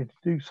instructed to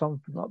do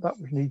something like that,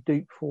 which needs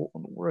deep thought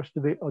and all the rest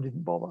of it, I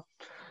didn't bother.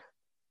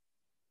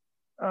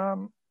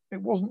 It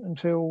wasn't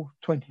until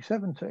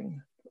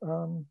 2017,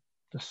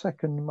 the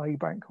second May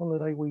bank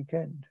holiday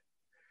weekend,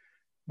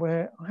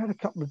 where I had a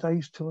couple of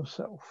days to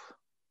myself.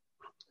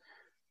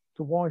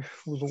 The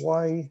wife was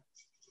away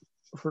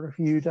for a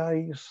few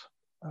days.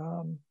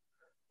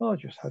 I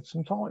just had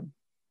some time.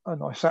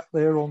 And I sat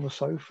there on the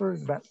sofa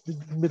in about the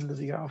middle of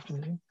the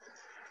afternoon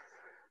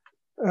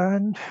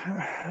and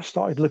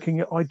started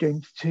looking at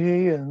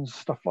identity and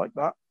stuff like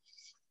that.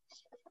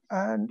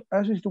 And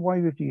as is the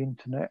way with the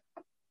internet,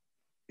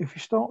 if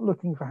you start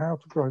looking for how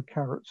to grow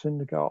carrots in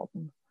the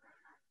garden,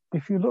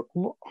 if you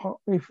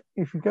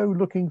go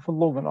looking for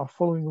long enough,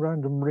 following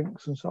random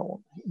links and so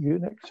on,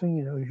 next thing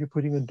you know is you're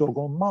putting a dog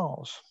on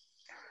Mars.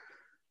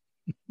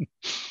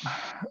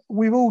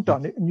 We've all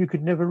done it, and you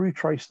could never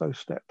retrace those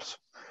steps.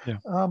 Yeah.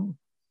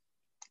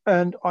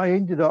 And I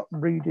ended up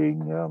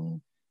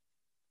reading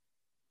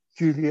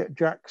Juliet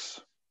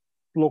Jack's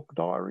blog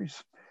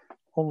diaries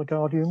on the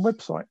Guardian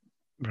website.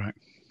 Right.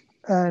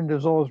 And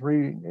as I was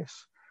reading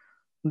this,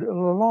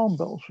 little alarm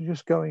bells were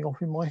just going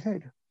off in my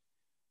head.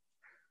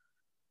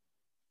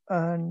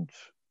 And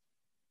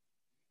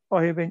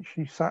I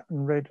eventually sat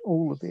and read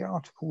all of the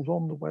articles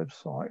on the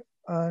website,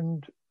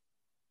 and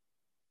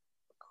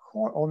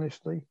quite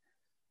honestly,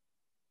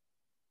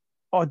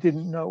 I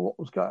didn't know what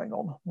was going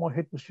on. My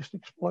head was just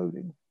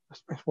exploding.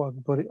 That's the best way I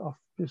can put it. I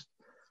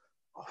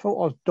felt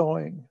I was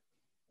dying.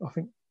 I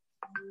think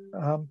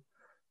it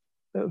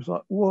was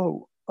like,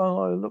 whoa. And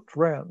I looked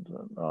around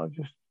and I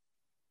just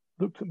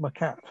looked at my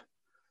cat.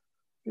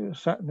 He was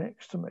sat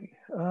next to me.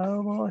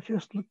 I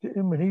just looked at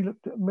him and he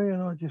looked at me,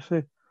 and I just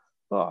said,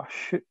 oh,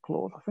 shit,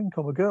 Claude, I think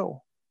I'm a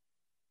girl.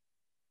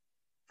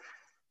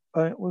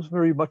 And it was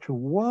very much a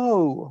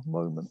whoa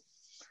moment.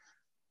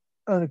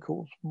 And of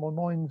course, my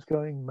mind's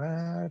going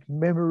mad.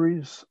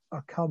 Memories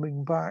are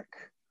coming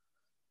back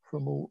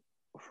from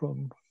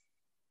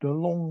the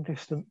long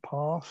distant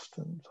past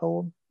and so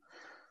on.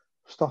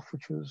 Stuff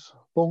which was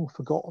long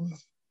forgotten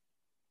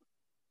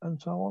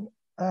and so on.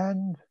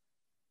 And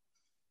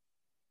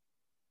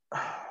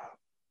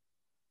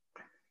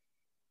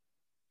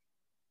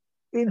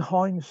in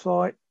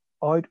hindsight,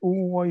 I'd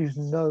always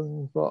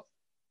known that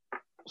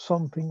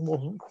something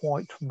wasn't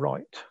quite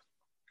right.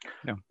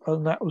 Yeah.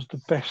 And that was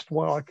the best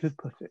way I could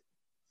put it.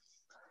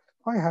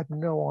 I had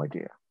no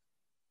idea.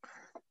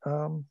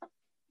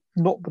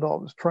 Not that I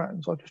was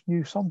trans, I just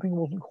knew something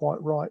wasn't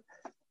quite right,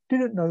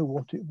 didn't know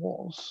what it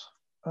was,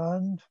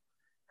 and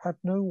had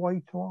no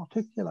way to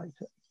articulate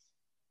it.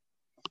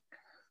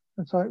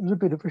 And so it was a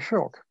bit of a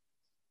shock.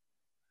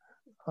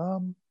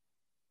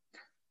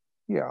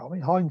 yeah, I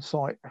mean,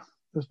 hindsight,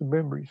 as the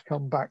memories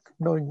come back,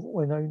 knowing what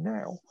we know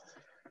now,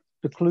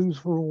 the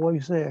clues were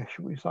always there,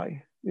 should we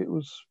say. It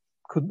was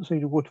couldn't see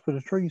the wood for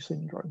the tree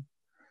syndrome.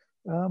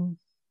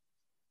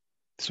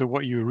 So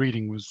what you were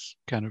reading was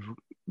kind of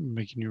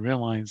making you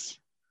realize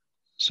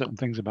certain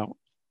things about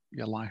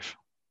your life.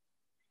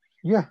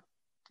 Yeah,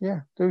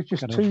 there was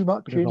just Kind too of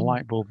much bit of a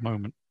light bulb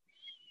moment.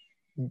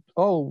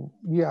 Oh,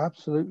 yeah,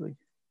 absolutely.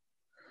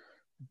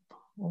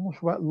 I'm not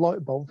sure about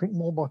light bulb. I think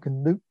more like a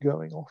nuke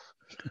going off.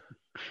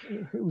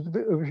 It was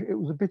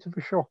a bit of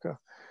a shocker,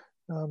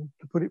 to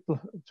put it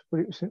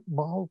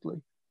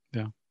mildly.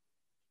 Yeah.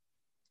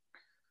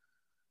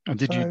 And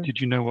So,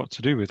 did you know what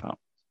to do with that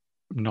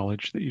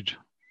knowledge that you'd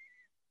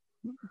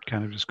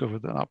kind of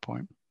discovered at that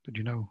point? Did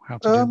you know how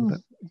to deal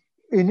with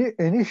it?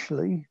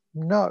 Initially,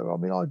 no. I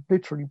mean, I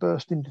literally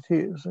burst into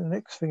tears, and the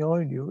next thing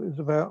I knew, it was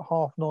about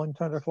 9:30,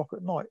 10 o'clock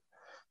at night.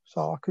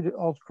 So I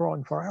was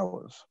crying for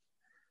hours.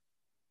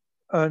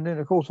 And then,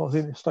 of course, I was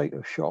in a state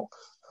of shock.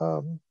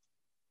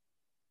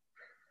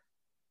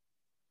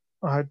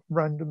 I had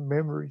random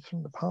memories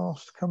from the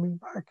past coming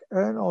back,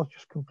 and I was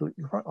just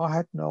completely frank. I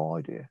had no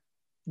idea.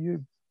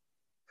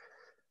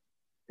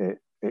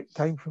 It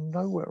came from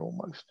nowhere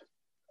almost.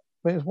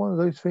 I mean, it's one of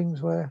those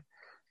things where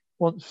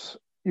once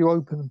you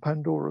open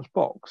Pandora's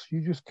box,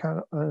 you just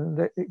cannot, and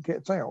it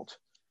gets out.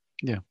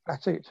 Yeah.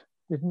 That's it.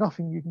 There's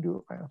nothing you can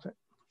do about it.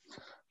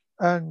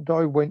 And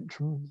I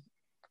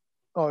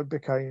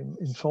became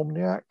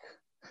insomniac.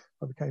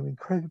 I became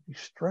incredibly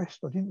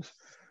stressed.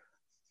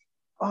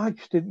 I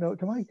just didn't know what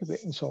to make of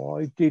it. And so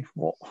I did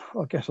what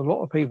I guess a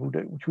lot of people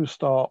do, which was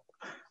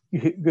you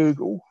hit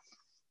Google,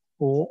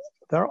 or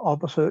there are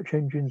other search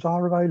engines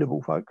are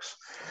available, folks.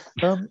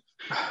 I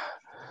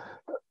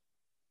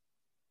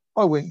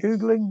went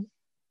Googling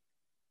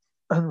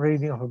and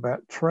reading up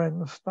about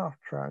trans stuff,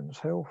 trans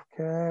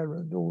healthcare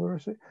and all the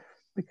rest of it,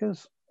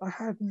 because I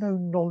had no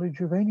knowledge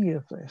of any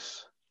of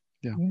this.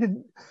 Yeah.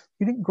 You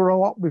didn't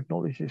grow up with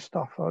knowledge of this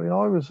stuff. I mean,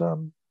 I was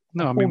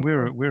no, I mean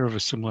we're of a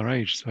similar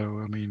age, so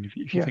I mean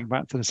if you think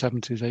back to the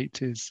 70s,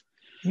 80s,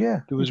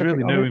 there was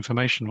exactly. really no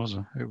information, was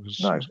there? It was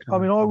no. I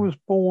mean, I was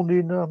born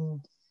in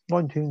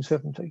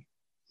 1970.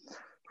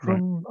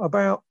 From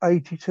about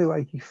 82,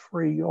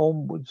 83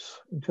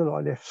 onwards until I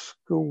left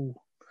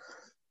school,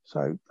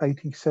 so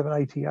 87,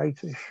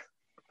 88-ish,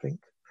 I think.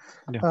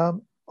 Yeah.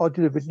 I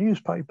delivered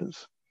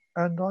newspapers,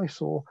 and I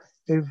saw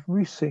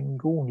every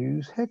single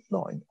news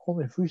headline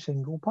on every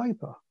single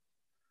paper.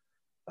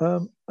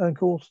 And of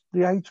course,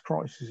 the AIDS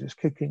crisis is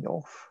kicking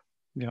off.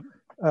 Yeah.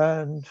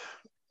 And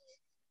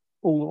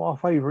all of our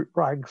favourite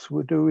rags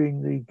were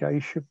doing the gay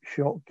should be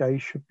shot, gay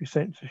should be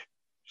sent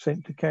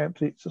to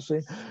camps, it's a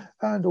sin,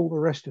 and all the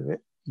rest of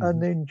it. Mm-hmm.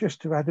 And then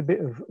just to add a bit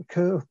of a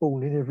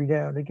curveball in every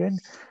now and again,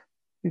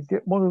 you'd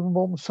get one of them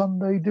on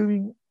Sunday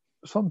doing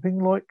something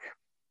like,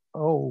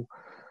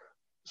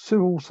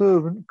 civil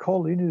servant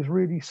Colin is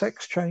really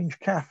sex change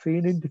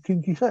caffeine into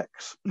kinky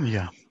sex.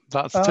 Yeah,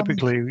 that's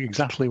typically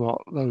exactly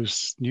what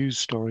those news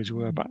stories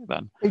were back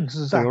then.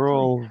 Exactly. They were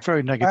all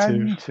very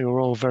negative. They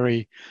were all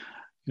very,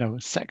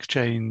 sex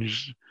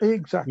change.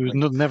 Exactly. It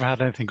was never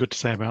had anything good to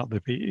say about the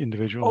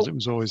individuals. It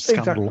was always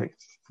scandal.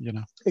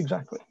 Exactly.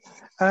 Exactly.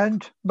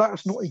 And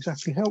that's not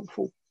exactly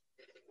helpful.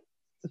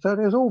 So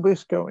there's all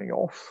this going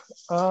off.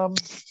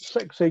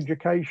 Sex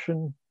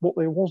education, what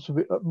there was of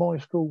it at my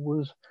school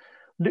was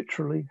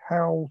literally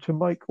how to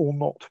make or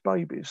not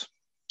babies.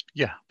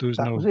 Yeah, there was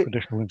no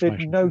additional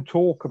information. There's no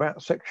talk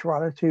about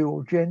sexuality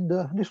or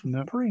gender. This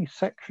was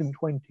pre-Section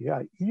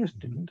 28. You just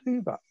didn't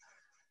do that.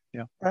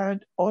 Yeah.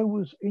 And I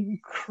was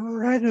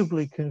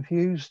incredibly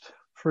confused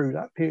through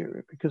that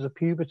period because of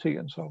puberty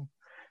and so on.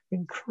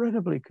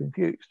 Incredibly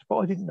confused, but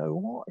I didn't know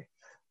why.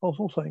 I was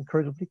also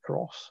incredibly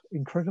cross,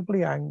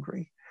 incredibly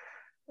angry,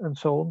 and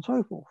so on and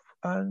so forth.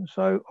 And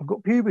so I've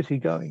got puberty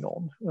going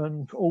on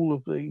and all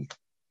of the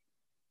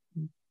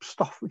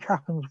stuff which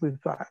happens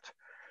with that.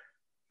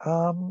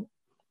 And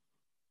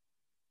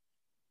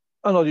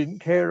I didn't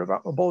care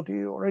about my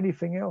body or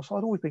anything else.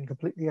 I'd always been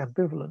completely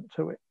ambivalent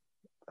to it.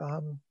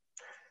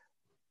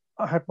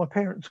 I had my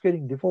parents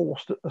getting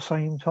divorced at the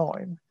same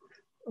time,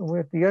 and we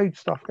had the AIDS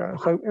stuff going.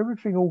 So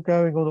everything all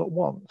going on at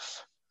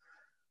once.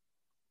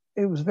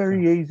 It was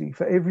very easy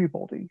for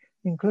everybody,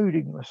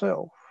 including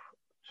myself,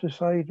 to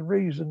say the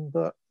reason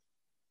that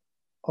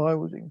I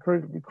was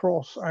incredibly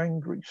cross,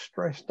 angry,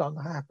 stressed,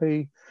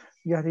 unhappy,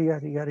 yada,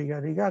 yada, yada,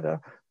 yada,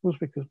 yada, was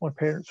because my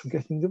parents were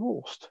getting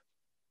divorced.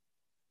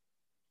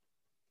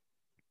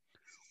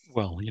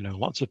 Well,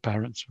 lots of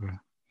parents were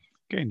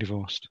getting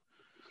divorced.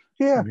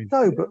 Yeah,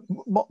 but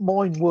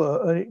mine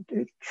were, and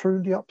it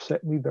truly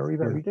upset me very,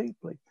 very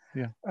deeply.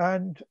 Yeah.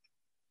 And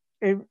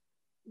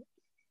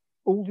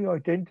all the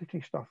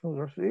identity stuff and all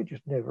the rest of it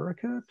just never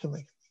occurred to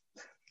me.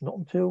 Not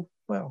until,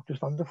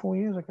 just under 4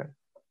 years ago.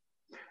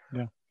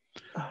 Yeah.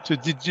 So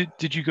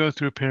did you go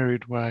through a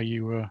period where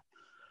you were,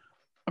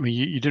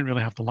 you didn't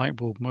really have the light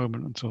bulb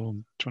moment until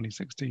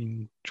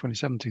 2016,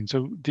 2017.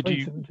 So did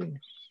 2017.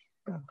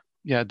 you?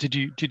 Yeah. Did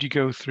you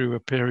go through a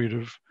period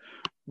of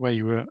where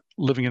you were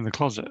living in the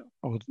closet,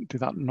 or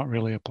did that not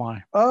really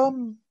apply?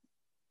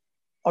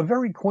 I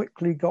very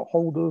quickly got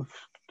hold of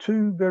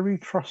two very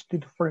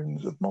trusted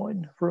friends of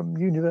mine from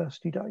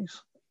university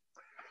days.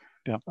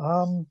 Yeah.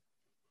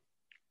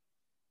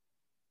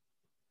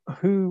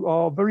 Who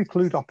are very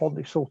clued up on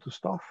this sort of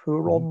stuff, who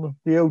are on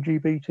the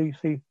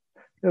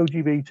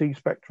LGBT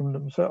spectrum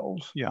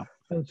themselves. Yeah.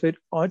 And said,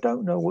 I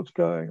don't know what's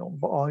going on,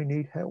 but I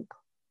need help.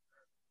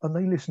 And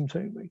they listened to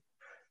me.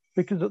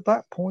 Because at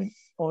that point,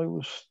 I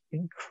was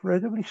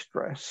incredibly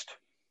stressed.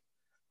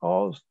 I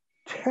was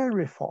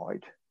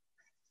terrified,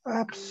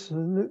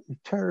 absolutely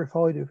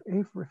terrified of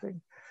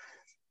everything.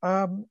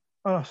 And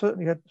I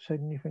certainly hadn't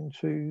said anything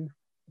to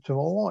my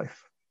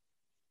wife.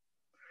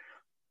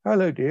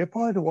 Hello, dear.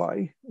 By the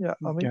way,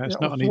 It's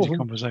not an easy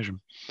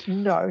conversation.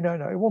 No,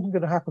 it wasn't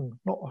going to happen.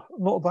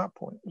 Not at that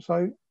point.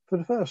 So for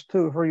the first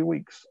 2 or 3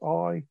 weeks,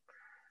 I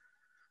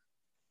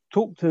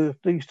talked to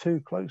these two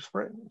close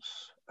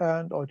friends,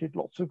 and I did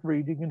lots of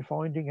reading and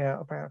finding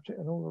out about it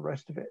and all the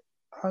rest of it.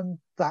 And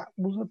that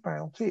was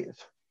about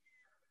it.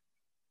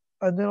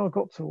 And then I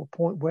got to a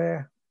point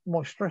where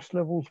my stress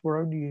levels were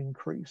only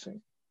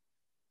increasing.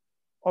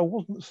 I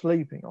wasn't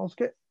sleeping. I was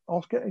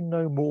getting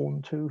no more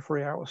than 2 or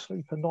 3 hours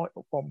sleep a night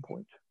at one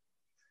point.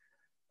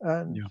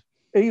 And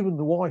even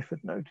the wife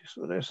had noticed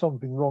that there's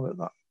something wrong at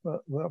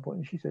that point.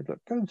 And she said, look,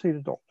 go and see the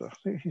doctor,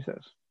 see what she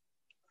says.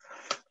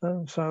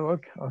 And so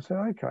I said,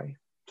 okay.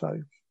 So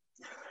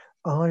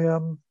I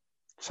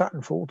sat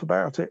and thought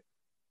about it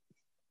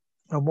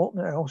and what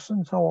else.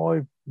 And so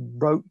I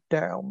wrote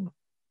down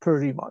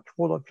pretty much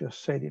what I've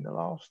just said in the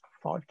last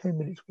 5-10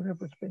 minutes,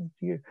 whatever it's been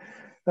to you,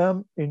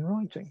 in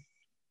writing.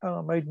 And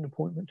I made an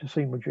appointment to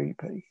see my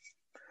GP.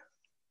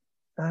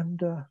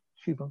 And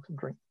she wants a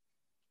drink.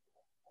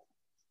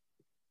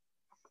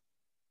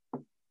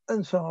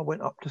 And so I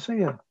went up to see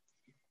her.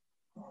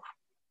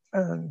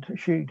 And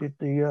she did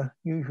the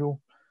usual,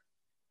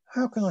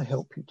 how can I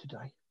help you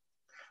today?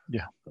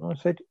 Yeah. And I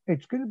said,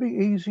 it's going to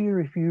be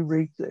easier if you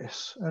read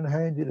this, and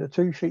handed her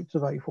 2 sheets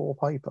of A4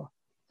 paper.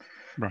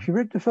 Right. She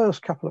read the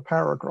first couple of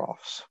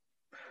paragraphs,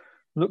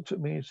 looked at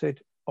me and said,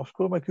 I've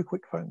got to make a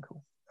quick phone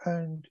call.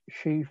 And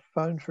she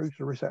phoned through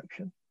to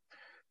reception.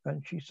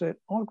 And she said,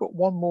 I've got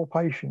one more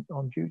patient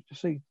I'm due to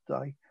see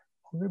today.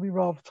 I'm going to be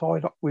rather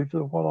tied up with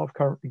the one I've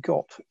currently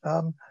got.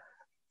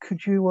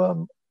 Could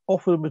you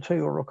offer them a tea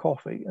or a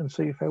coffee and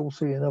see if they'll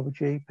see another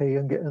GP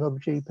and get another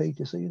GP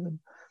to see them?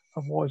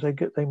 Otherwise,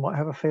 they might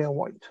have a fair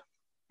wait.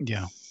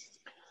 Yeah.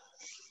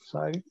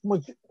 So, my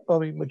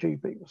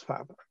GP was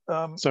fab.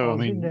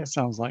 It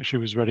sounds like she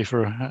was ready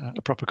for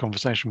a proper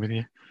conversation with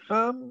you.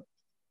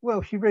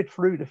 Well, she read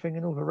through the thing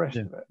and all the rest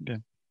of it. Yeah.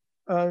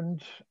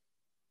 And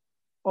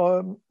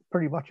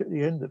pretty much at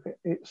the end of it,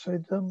 it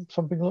said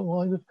something along the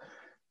lines of,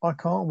 I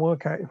can't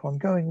work out if I'm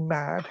going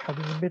mad,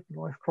 having a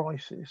midlife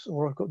crisis,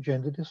 or I've got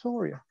gender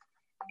dysphoria.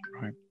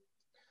 Right.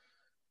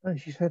 And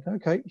she said,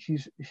 okay, she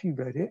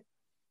read it.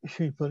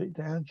 She put it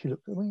down. She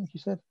looked at me and she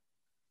said,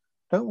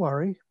 don't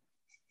worry,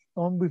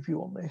 I'm with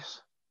you on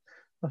this.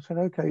 I said,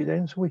 okay,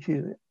 then, so which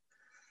is it?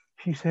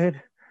 She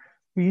said,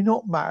 well, you're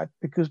not mad,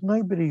 because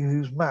nobody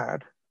who's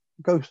mad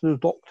goes to the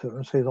doctor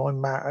and says,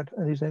 I'm mad,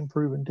 and is then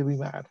proven to be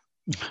mad.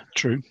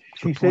 True.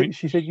 She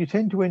said you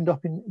tend to end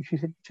up in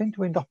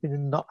a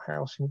nut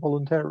house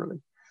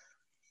involuntarily.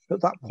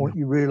 At that point,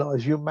 you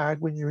realise you're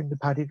mad when you're in the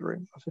padded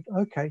room. I said,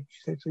 okay.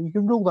 She said, so you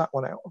can rule that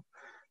one out.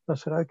 I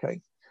said,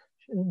 okay.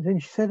 And then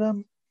she said,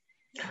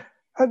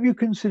 have you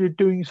considered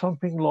doing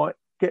something like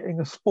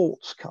getting a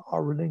sports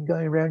car and then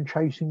going around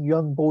chasing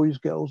young boys,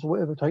 girls, or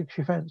whatever takes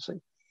your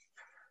fancy?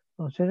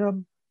 I said,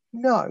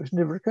 no, it's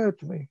never occurred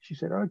to me. She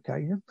said,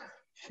 okay.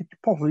 She said, you're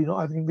probably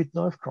not having a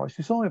midlife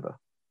crisis either.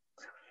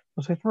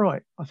 I said,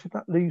 right. I said,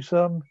 that leaves,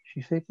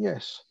 she said,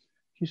 yes.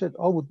 She said,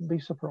 I wouldn't be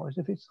surprised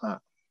if it's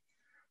that.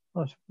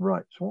 I said,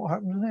 right, so what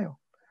happens now?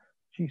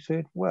 She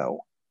said,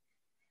 well,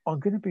 I'm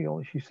going to be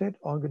honest. She said,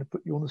 I'm going to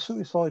put you on the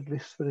suicide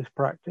list for this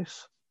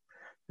practice.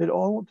 That I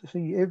want to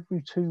see you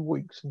every 2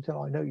 weeks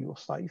until I know you're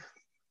safe.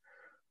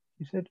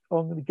 She said,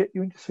 I'm going to get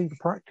you in to see the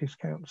practice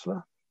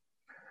counsellor.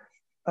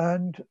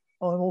 And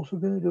I'm also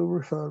going to do a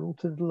referral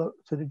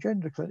to the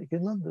gender clinic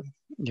in London.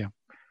 Yeah.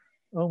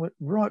 I went,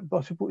 right, but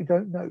I said, what you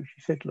don't know.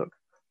 She said, look,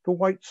 the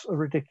waits are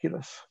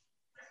ridiculous.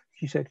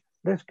 She said,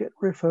 let's get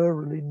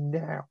referral in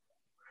now.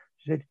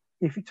 She said,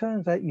 if it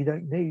turns out you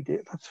don't need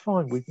it, that's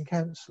fine, we can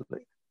cancel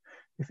it.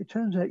 If it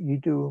turns out you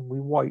do and we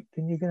wait,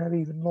 then you're going to have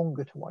even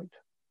longer to wait.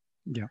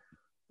 Yeah.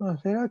 I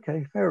said,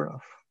 okay, fair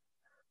enough.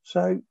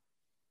 So,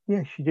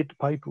 yeah, she did the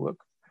paperwork.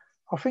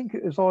 I think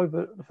it was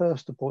either the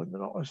first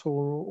appointment that I saw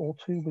or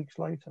 2 weeks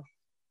later.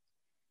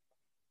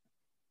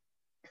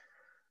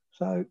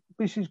 So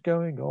this is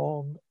going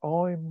on.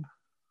 I'm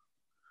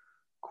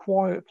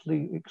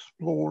quietly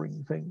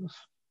exploring things,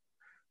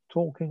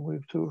 talking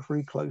with 2 or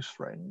 3 close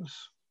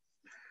friends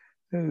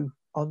who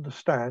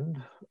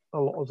understand a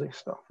lot of this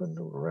stuff and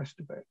all the rest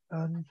of it.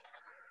 And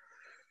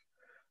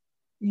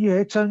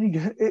yeah,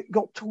 it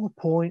got to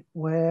a point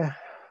where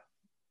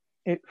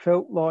it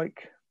felt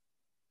like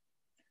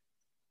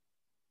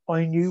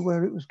I knew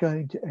where it was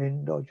going to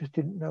end. I just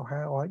didn't know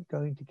how I'm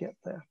going to get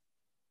there.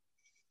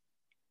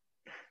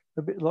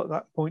 A bit like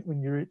that point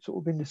when you're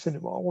sort of in the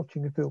cinema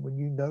watching a film and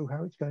you know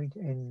how it's going to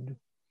end.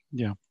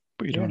 Yeah,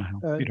 but you don't know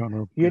how. You don't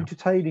know. The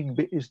entertaining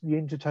bit is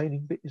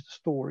the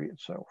story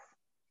itself.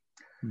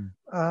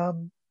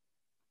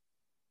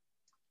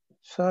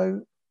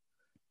 So,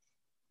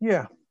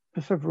 yeah, for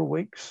several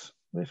weeks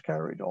this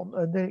carried on,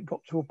 and then it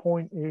got to a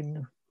point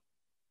in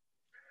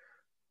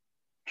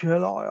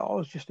July. I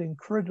was just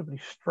incredibly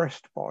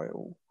stressed by it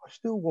all. I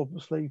still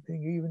wasn't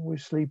sleeping, even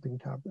with sleeping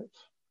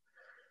tablets.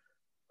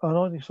 And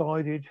I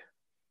decided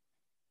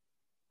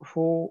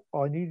before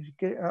I needed to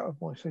get out of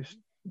my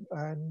system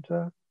and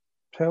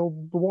tell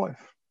the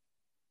wife.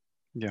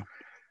 Yeah.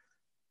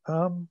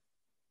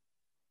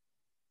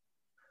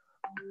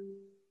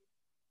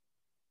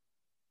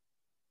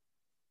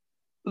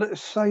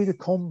 Let's say the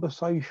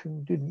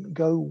conversation didn't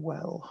go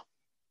well.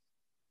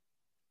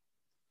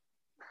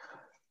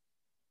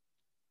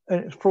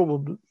 And it's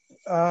probably,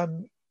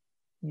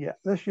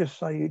 let's just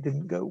say it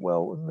didn't go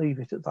well and leave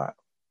it at that.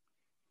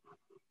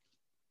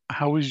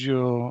 How was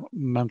your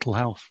mental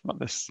health at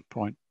this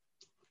point?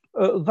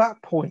 At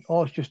that point, I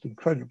was just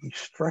incredibly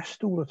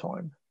stressed all the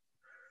time.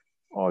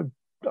 I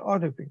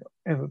don't think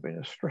I've ever been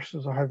as stressed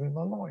as I have in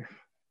my life.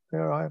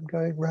 There I am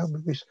going around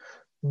with this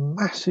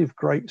massive,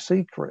 great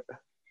secret.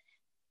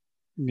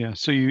 Yeah,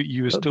 so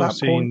you were still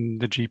seeing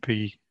the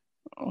GP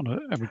on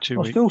every 2 weeks? I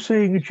was still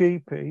seeing a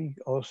GP.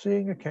 I was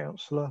seeing a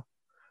counsellor.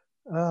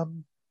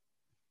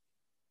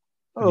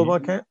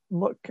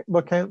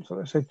 My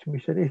counsellor said to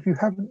me, if you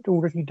haven't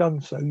already done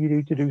so, you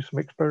need to do some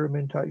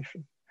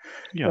experimentation.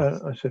 Yeah.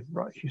 I said,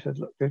 right. She said,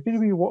 look, there's going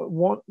to be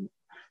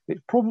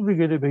it's probably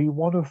going to be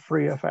one of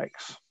three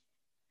effects.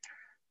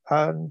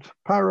 And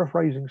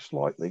paraphrasing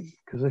slightly,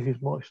 because this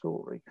is my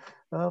story,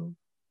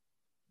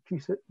 she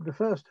said the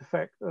first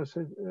effect was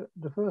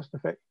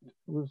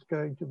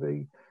going to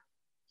be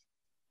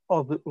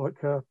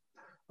like a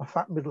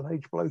fat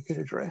middle-aged bloke in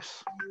a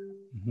dress.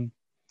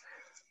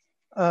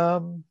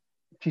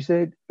 She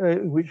said,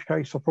 in which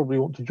case I probably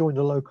want to join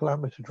the local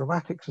amateur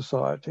dramatic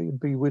society and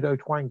be Widow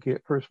Twanky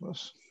at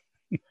Christmas.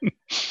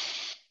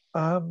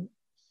 The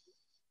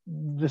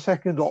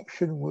second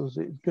option was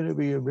it's going to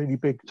be a really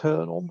big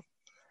turn on,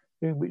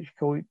 in which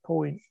point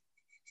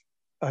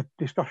a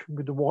discussion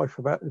with the wife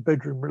about the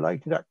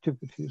bedroom-related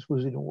activities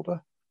was in order,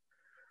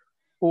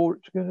 or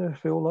it's going to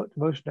feel like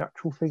the most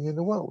natural thing in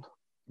the world.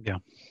 Yeah.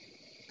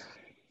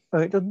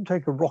 And it doesn't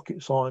take a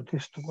rocket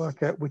scientist to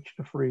work out which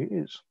of the three it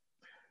is.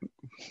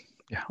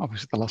 Yeah,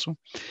 obviously the last one.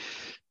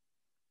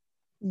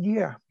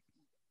 Yeah.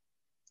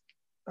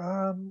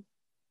 And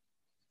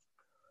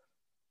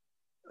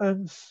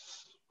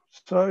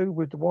so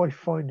with the wife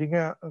finding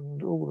out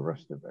and all the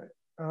rest of it,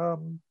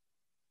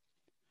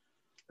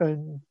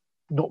 and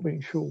not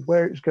being sure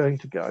where it's going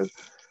to go,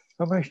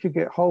 I managed to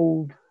get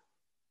hold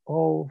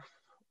of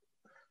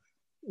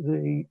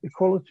the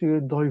equality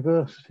and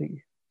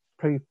diversity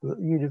people at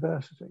the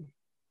university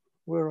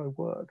where I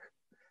work,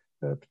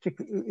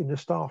 particularly in the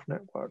staff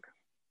network.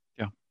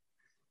 Yeah.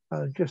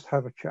 And just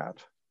have a chat,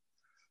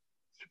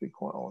 to be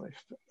quite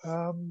honest.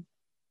 I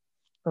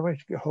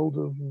managed to get hold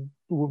of the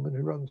woman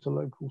who runs the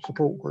local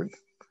support group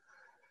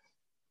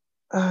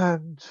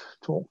and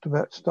talked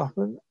about stuff.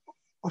 And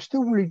I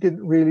still really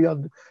didn't really I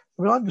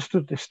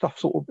understood this stuff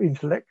sort of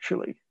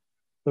intellectually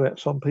about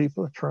some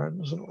people are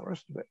trans and all the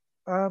rest of it.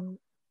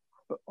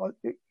 But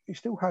it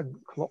still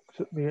hadn't clocked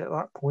at me at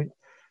that point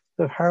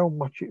of how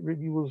much it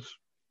really was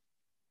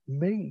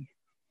me.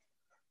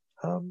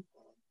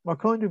 I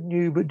kind of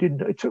knew, but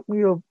didn't. It took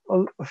me a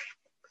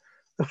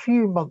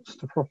few months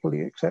to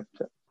properly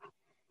accept it.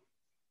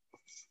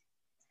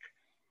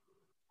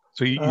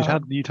 So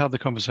you'd had the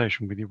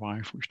conversation with your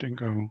wife, which didn't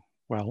go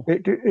well.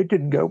 It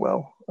didn't go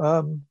well.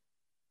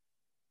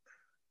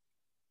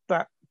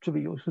 That, to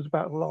be honest, was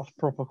about the last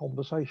proper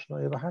conversation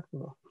I ever had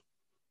with her.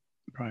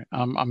 Right.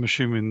 I'm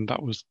assuming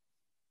that was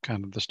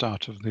kind of the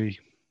start of the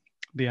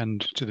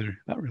end to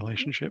that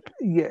relationship.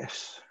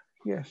 Yes.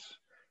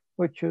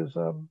 Which is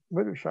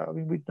really shame. I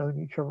mean, we'd known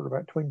each other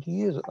about 20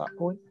 years at that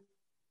point.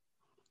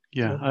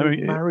 Yeah,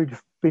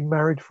 been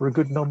married for a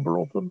good number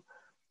of them.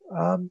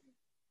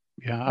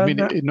 Yeah, I mean,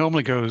 it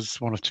normally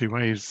goes one of two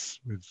ways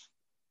with,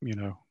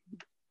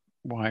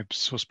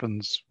 wives,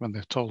 husbands, when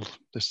they're told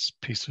this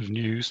piece of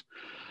news.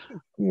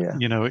 Yeah.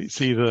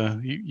 It's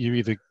either you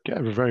either get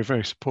a very,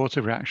 very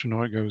supportive reaction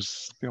or it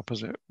goes the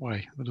opposite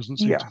way. There doesn't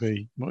seem to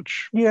be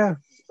much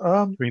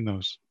between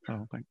those, I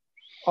don't think.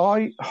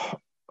 I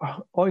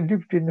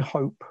lived in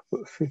hope,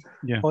 but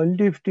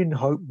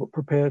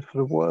prepared for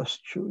the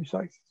worst, shall we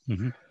say.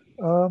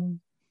 Mm-hmm.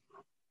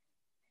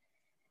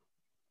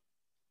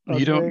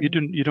 You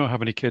don't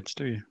have any kids,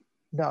 do you?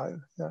 No.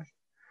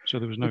 So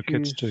there was no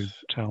kids to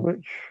tell,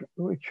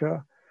 which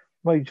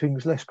made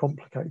things less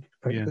complicated.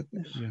 Thank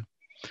goodness. Yeah.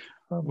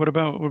 What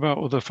about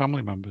other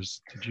family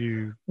members? Did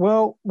you?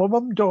 Well, my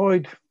mum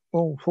died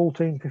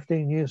 14,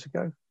 15 years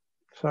ago,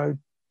 so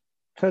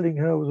telling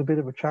her was a bit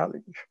of a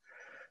challenge.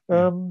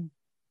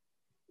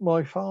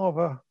 My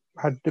father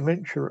had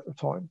dementia at the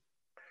time.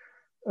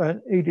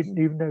 And he didn't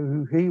even know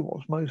who he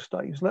was most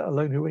days, let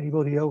alone who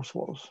anybody else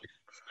was.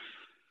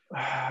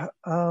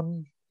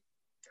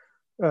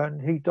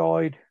 And he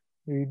died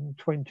in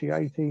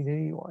 2018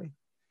 anyway.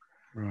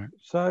 Right.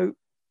 So,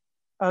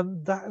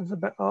 and that was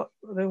about,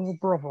 there was a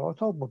brother, I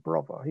told my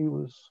brother, he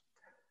was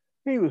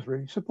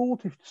really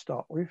supportive to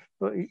start with,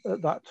 but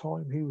at that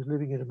time he was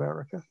living in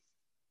America.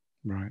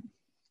 Right.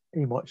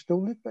 He might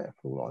still live there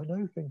for all I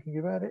know, thinking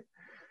about it.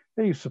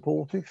 He's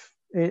supportive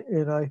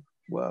in a,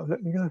 well,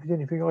 let me know if there's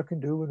anything I can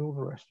do and all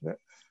the rest of it.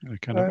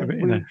 Kind of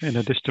in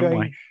a distant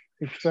way.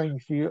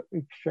 Exchange the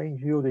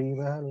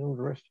email and all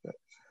the rest of it.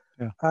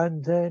 Yeah.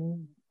 And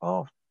then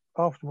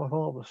after my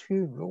father's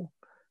funeral,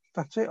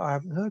 that's it. I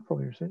haven't heard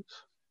from him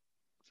since.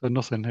 So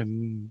nothing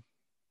in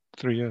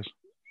 3 years?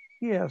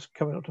 Yeah, it's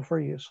coming up to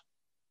 3 years.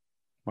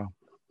 Wow.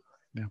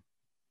 Yeah.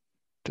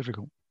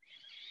 Difficult.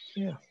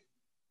 Yeah.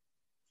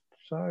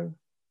 So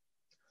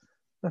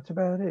that's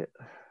about it.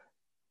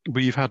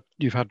 But you've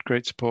had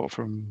great support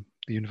from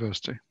the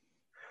university.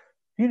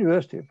 The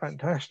university are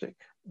fantastic.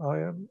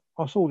 I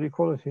saw the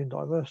equality and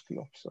diversity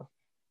officer.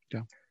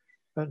 Yeah.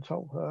 And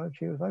told her, and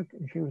she was okay.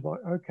 She was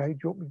like, "Okay, do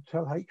you want me to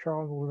tell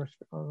HR and all the rest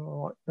of it?" And I'm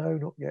like, "No,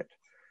 not yet.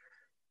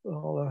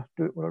 I'll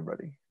do it when I'm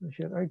ready." And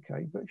she said,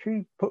 "Okay," but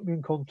she put me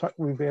in contact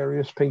with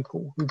various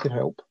people who could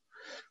help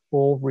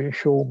or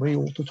reassure me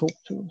or to talk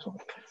to and so on.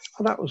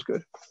 And that was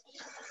good.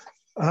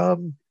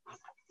 And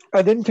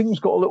then things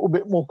got a little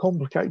bit more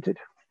complicated.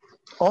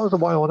 I was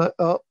away on it.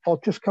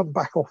 I'd just come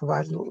back off of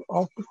annual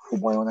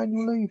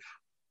leave.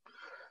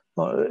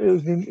 It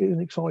was an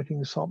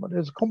exciting summer.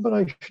 There's a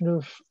combination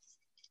of,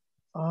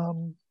 a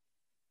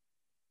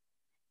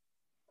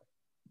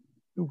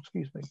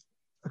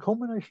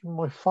combination of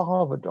my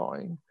father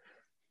dying,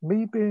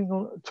 me being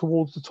on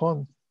towards the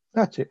time.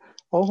 That's it.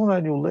 I was on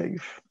annual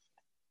leave,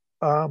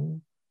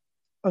 and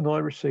I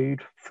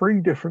received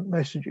 3 different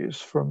messages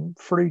from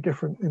 3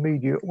 different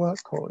immediate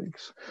work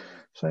colleagues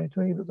saying to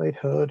me that they'd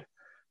heard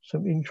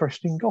some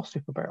interesting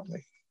gossip about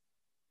me.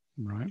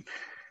 Right.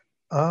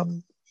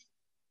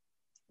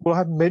 What I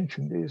haven't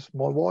mentioned is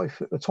my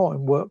wife at the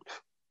time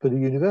worked for the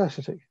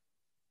university.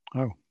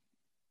 Oh.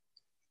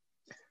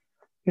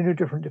 In a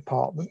different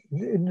department,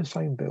 in the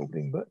same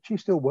building, but she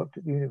still worked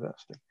at the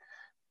university.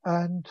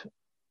 And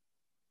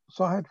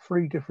so I had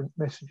 3 different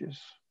messages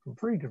from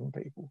 3 different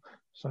people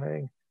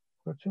saying,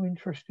 "Got some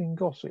interesting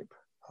gossip.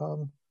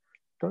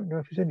 Don't know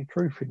if there's any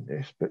truth in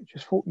this, but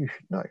just thought you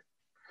should know."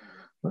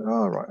 But,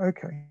 oh, right,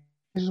 okay.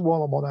 This is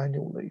while I'm on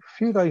annual leave. A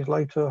few days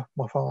later,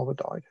 my father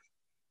died.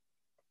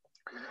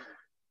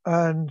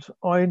 And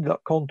I ended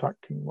up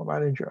contacting my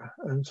manager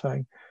and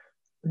saying,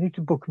 "I need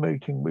to book a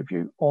meeting with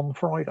you on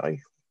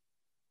Friday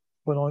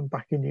when I'm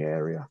back in the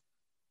area.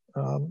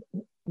 You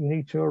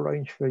need to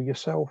arrange for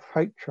yourself,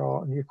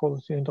 HR, and the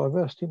Equality and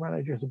Diversity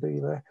Manager to be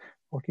there.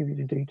 I'll give you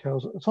the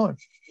details at the time."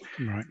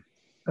 Right.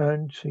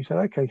 And she said,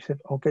 "Okay," she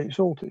said, "I'll get it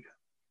sorted."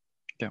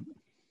 Yeah.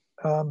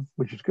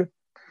 Which is good,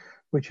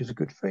 which is a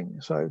good thing.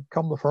 So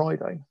come the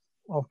Friday,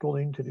 I've gone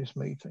into this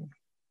meeting.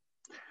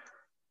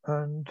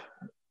 And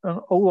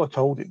all I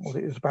told him was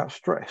it was about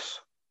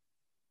stress.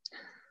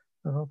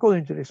 And I've gone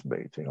into this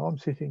meeting. I'm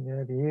sitting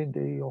there, the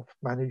E&D of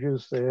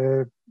managers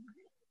there,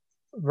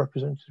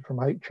 representative from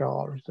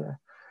HR is there.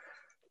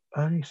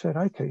 And he said,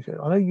 "Okay," he said,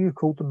 "I know you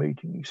called the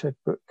meeting." He said,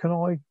 "But can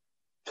I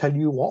tell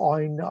you what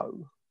I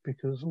know?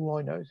 Because all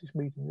I know is this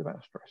meeting is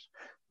about stress."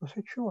 I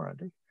said, "Sure,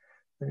 Andy."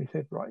 And he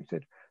said, "Right," he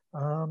said,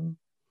 "You're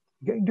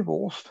getting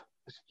divorced?"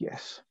 I said,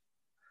 "Yes."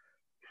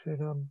 He said,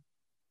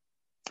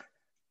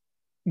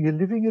 "You're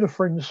living in a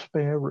friend's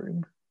spare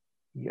room?"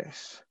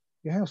 "Yes."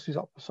 "Your house is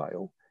up for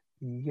sale?"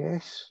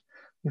 "Yes."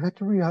 "You've had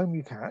to rehome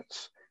your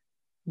cats?"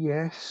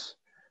 "Yes."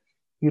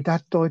 "Your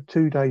dad died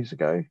 2 days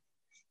ago?"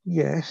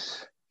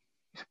 "Yes."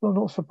 He said, "Well, I'm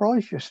not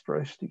surprised you're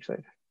stressed," he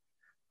said.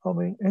 "I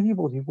mean,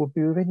 anybody would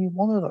be with any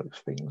one of those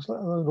things,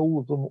 let alone all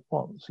of them at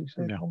once." He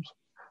said, Yeah. I'm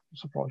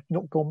surprised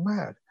you've not gone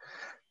mad."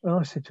 And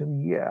I said to him,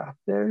 "Yeah,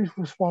 there is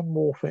just one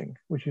more thing,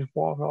 which is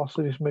why I've asked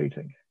for this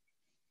meeting."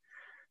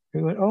 He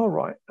went, "All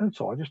right." And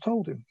so I just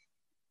told him.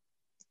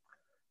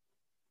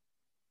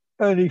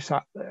 And he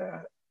sat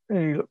there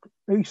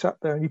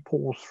and he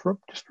paused for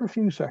just for a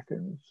few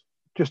seconds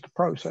just to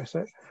process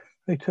it.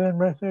 And he turned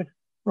around and said,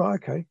 "Right,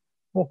 okay,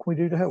 what can we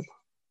do to help?"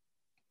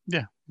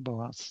 Yeah. Well,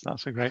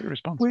 that's a great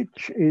response.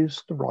 Which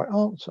is the right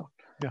answer.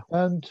 Yeah.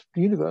 And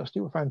the university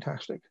were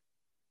fantastic.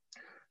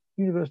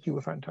 And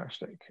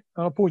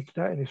I pointed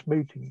out in this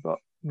meeting, but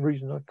the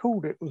reason I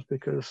called it was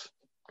because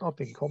I've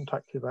been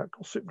contacted about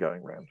gossip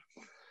going around.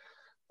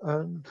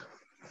 And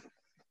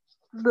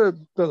the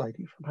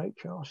lady from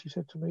HR, she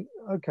said to me,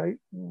 "Okay,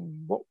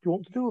 what do you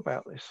want to do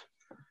about this?"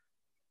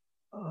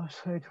 I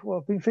said, "Well,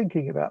 I've been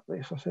thinking about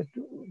this." I said,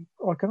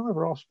 "I can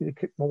either ask you to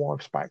kick my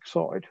wife's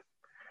backside."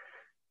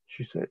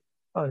 She said,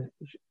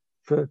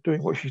 "For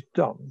doing what she's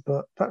done,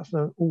 but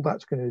all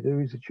that's going to do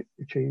is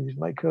achieve is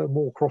make her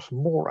more cross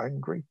and more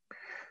angry,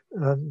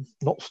 and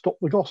not stop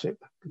the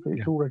gossip because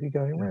it's already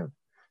going around."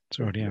 It's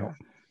already out.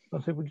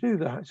 I said, "We do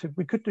that." I said,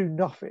 "We could do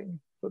nothing,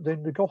 but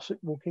then the gossip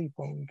will keep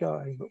on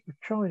going. But with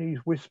Chinese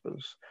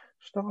whispers,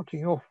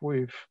 starting off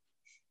with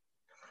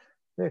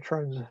their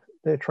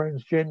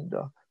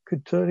transgender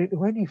could turn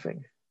into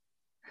anything.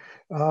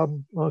 I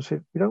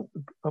said, you don't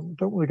want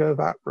to go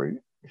that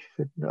route. She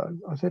said, no.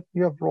 I said,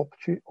 the other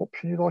option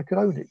is I could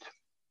own it.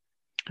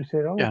 She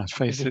said, oh, Yeah,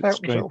 face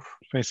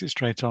it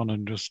straight on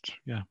and just,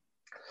 yeah.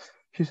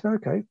 She said,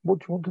 okay, what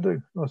do you want to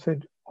do? I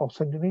said, I'll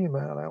send an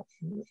email out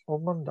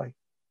on Monday.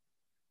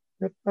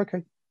 Yep,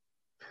 okay.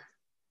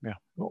 Yeah.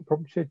 Not a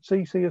problem. She said,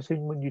 CC us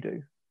in when you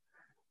do.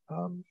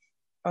 And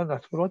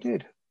that's what I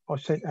did. I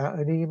sent out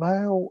an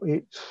email.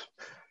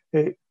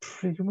 It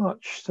pretty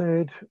much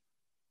said,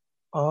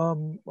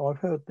 I've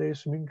heard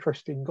there's some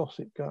interesting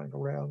gossip going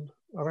around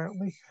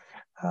me.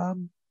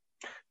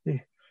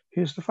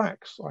 Here's the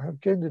facts. I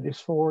have gender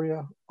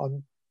dysphoria.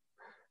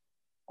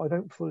 I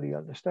don't fully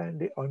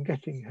understand it. I'm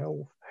getting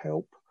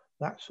help,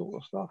 that sort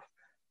of stuff.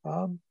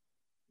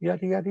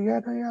 Yada, yada,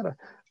 yada, yada.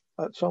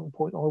 At some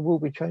point, I will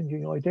be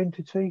changing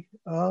identity.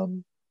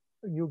 And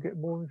you'll get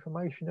more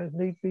information as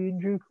need be in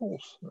due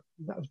course.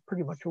 That was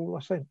pretty much all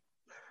I sent.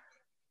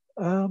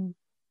 And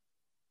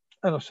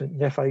I sent an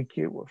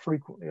FAQ, or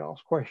frequently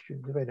asked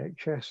questions of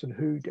NHS and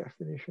WHO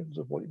definitions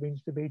of what it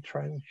means to be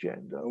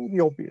transgender, all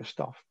the obvious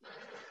stuff.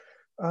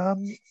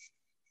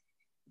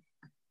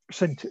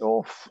 Sent it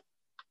off,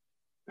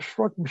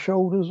 shrugged my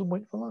shoulders and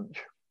went for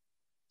lunch.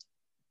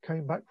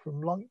 Came back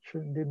from lunch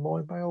and in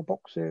my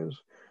mailbox there's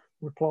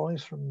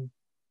replies from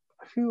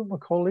a few of my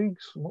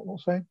colleagues and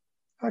whatnot saying,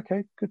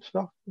 okay, good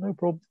stuff, no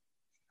problem.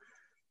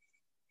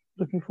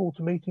 Looking forward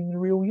to meeting the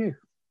real you.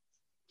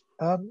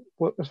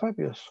 Work was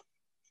fabulous.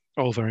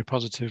 All very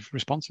positive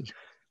responses.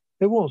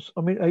 It was.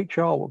 I mean,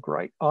 HR were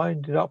great. I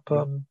ended up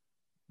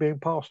being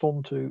passed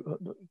on to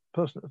the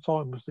person at the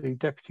time was the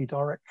deputy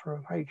director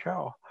of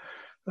HR.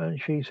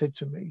 And she said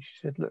to me,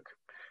 she said, look,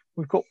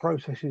 we've got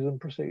processes and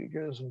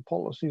procedures and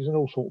policies and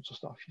all sorts of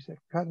stuff. She said,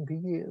 we've had them for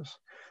years.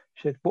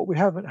 She said, what we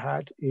haven't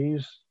had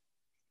is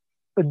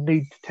a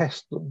need to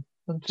test them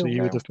until now. So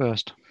you were the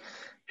first.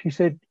 She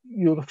said,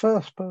 you're the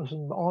first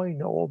person that I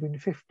know of in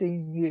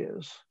 15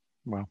 years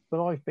that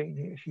I've been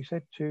here, she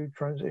said, to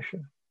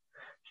transition.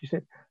 She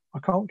said, I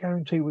can't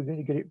guarantee we're going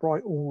to get it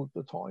right all of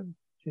the time.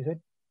 She said,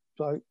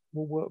 so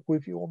we'll work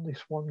with you on this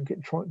one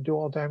and try to do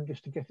our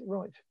damnedest to get it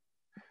right.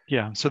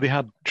 Yeah, so they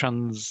had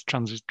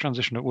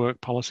transition at work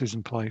policies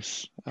in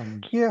place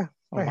and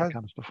all that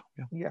kind of stuff.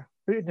 Yeah,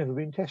 but it had never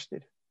been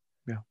tested.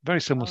 Yeah,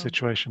 very similar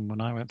situation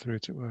when I went through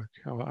it at work.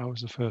 I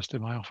was the first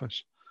in my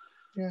office.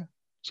 Yeah.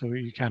 So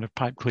you kind of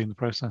pipe clean the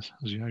process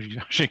as you're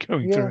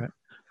going through it.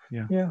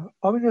 Yeah. Yeah.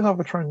 I mean, there's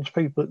other trans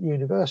people at the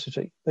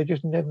university. They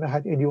just never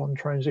had anyone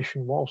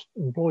transition whilst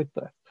employed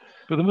there.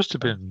 But there must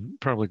have been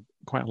probably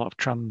quite a lot of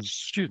trans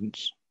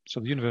students. So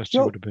the university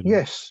would have been...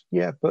 Yes,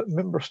 yeah, but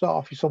member of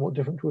staff is somewhat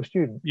different to a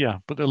student. Yeah,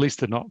 but at least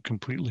they're not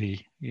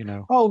completely,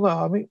 Oh, no,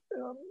 I mean,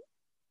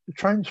 the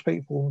trans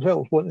people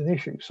themselves weren't an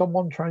issue.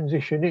 Someone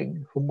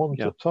transitioning from one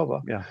to the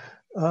other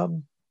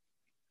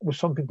was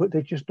something that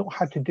they just not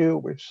had to deal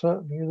with,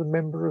 certainly as a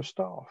member of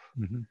staff.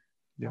 Mm-hmm.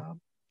 Yeah.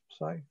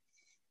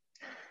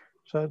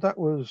 So that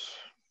was...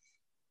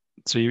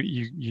 So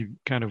you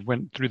kind of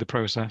went through the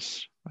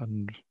process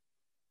and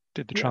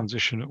did the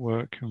transition at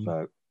work. And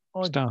so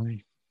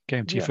Stanley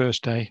came to your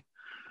first day.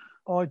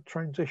 I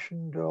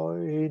transitioned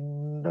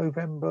in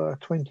November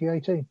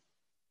 2018.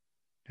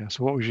 Yeah.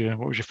 So what was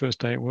your first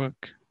day at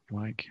work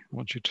like?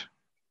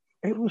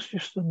 It was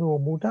just a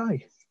normal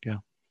day. Yeah.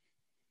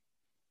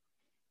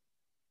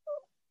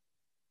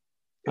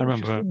 It was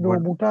just a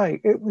normal day.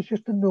 It was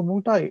just a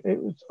normal day.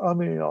 It was. I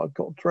mean, I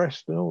got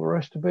dressed and all the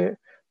rest of it.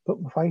 Put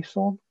my face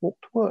on,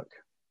 walked to work.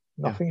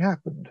 Nothing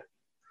happened.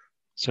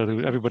 So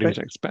everybody was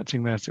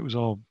expecting this. It was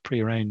all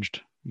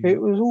prearranged.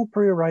 It was all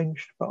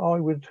prearranged, but I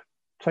would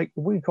take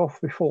the week off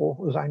before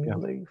as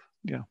annual leave.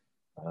 Yeah.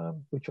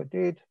 Which I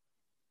did.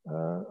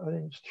 And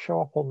then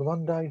show up on the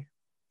Monday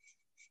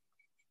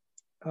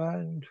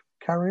and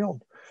carry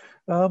on.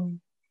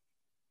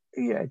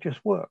 It just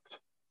worked.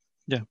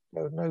 Yeah.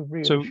 There was no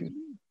real issue.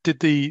 Did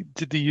the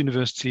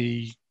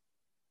university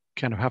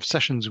kind of have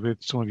sessions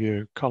with some of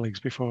your colleagues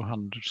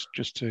beforehand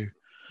just to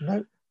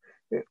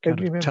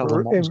every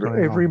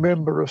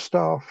member of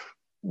staff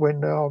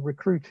when they are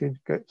recruited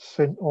gets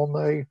sent on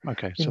a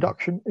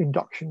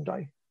induction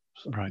day.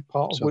 So right.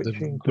 Part of which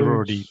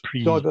includes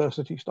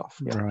diversity stuff.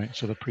 Yeah. Right.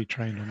 So they're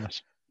pre-trained on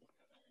this.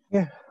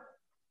 Yeah.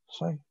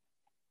 So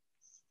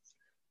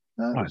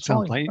it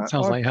sounds like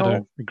you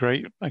had a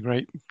great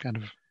kind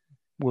of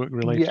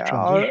work-related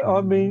transition.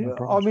 I mean,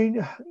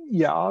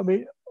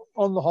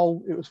 on the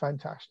whole, it was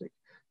fantastic.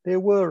 There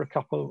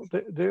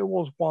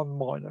was one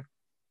minor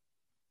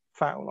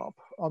foul up.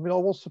 I mean, I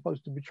was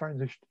supposed to be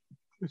transitioned,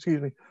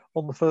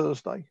 on the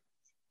Thursday.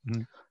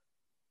 Mm-hmm.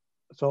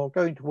 So I'll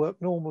go into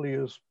work normally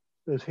as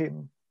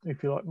him,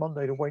 if you like,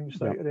 Monday to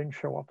Wednesday, and then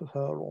show up as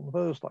her on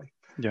Thursday.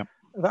 Yeah.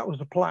 That was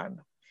the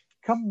plan.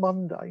 Come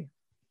Monday,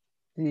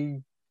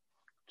 the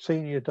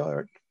senior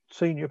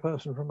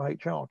person from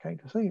HR came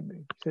to see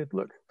me. She said,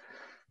 look,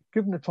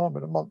 given the time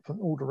of the month and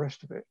all the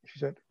rest of it, she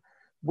said,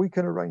 we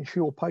can arrange for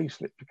your pay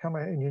slip to come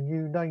out in your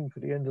new name for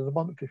the end of the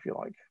month, if you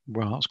like.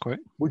 Well, that's quick.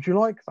 Would you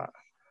like that?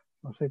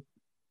 I said,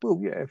 well,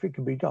 yeah, if it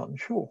can be done,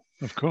 sure.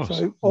 Of course.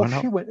 So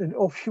off she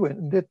went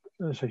and did.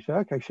 And so she said,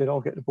 okay, she said,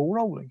 I'll get the ball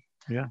rolling.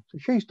 Yeah. So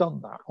she's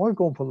done that. I've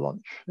gone for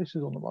lunch. This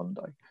is on a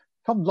Monday.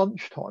 Come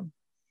lunchtime,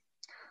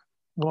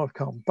 when I've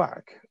come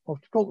back,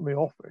 I've gone to my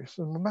office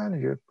and the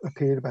manager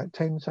appeared about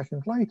 10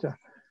 seconds later.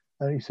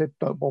 And he said,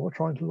 don't bother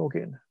trying to log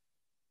in.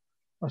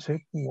 I said,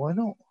 why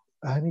not?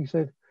 And he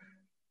said,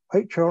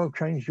 HR have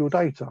changed your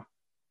data.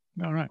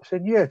 All right. I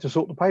said, yeah, to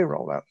sort the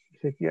payroll out. He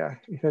said, yeah.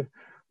 He said,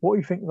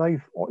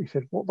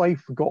 what they've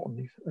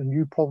forgotten, and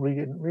you probably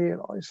didn't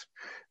realise,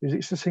 is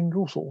it's a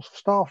single source of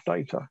staff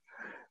data,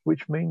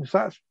 which means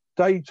that's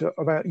data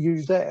about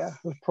you there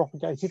has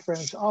propagated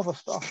around to other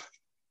stuff,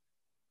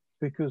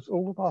 because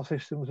all of our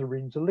systems are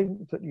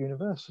interlinked at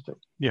university.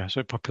 Yeah,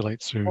 so it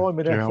populates through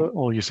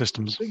all your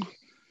systems.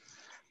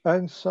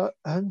 And so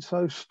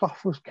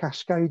stuff was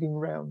cascading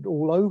around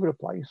all over the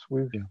place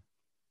with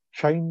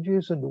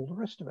changes and all the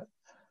rest of it.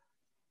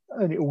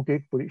 And it all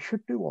did what it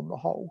should do on the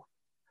whole,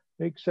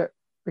 except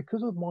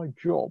because of my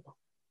job,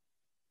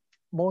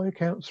 my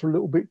accounts are a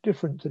little bit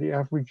different to the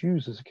average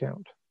user's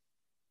account.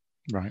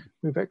 Right.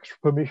 With extra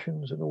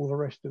permissions and all the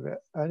rest of it.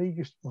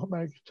 And my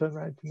manager turned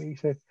around to me, he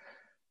said,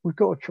 we've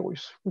got a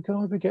choice. We can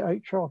either get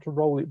HR to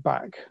roll it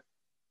back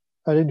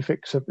and then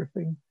fix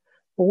everything,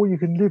 or you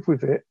can live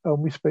with it and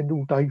we spend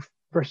all day,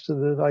 rest of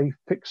the day,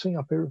 fixing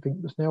up everything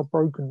that's now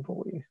broken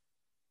for you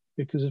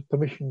because of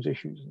permissions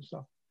issues and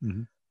stuff.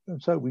 Mm-hmm.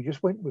 And so we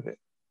just went with it.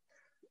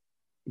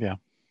 Yeah.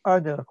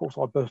 And then, of course,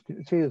 I burst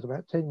into tears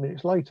about 10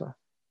 minutes later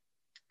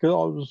because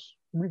I was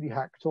really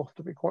hacked off,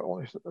 to be quite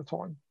honest, at the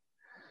time.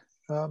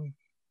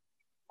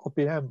 I've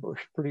been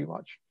ambushed pretty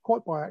much,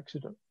 quite by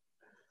accident.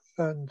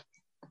 And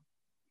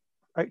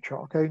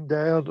HR came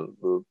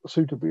down,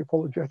 suitably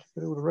apologetic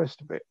and all the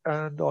rest of it.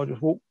 And I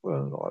just walked,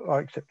 and I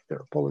accepted their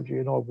apology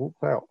and I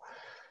walked out.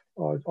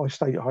 I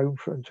stayed at home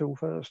until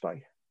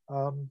Thursday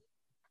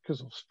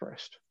because I was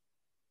stressed.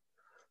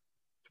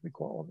 To be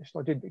quite honest,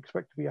 I didn't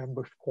expect to be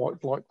ambushed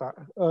quite like that.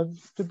 And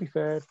to be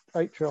fair,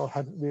 HR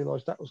hadn't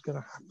realised that was going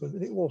to happen.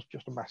 And it was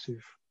just a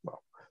massive,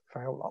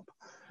 foul up.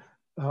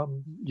 I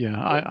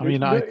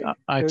mean,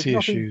 IT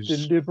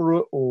issues,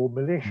 deliberate or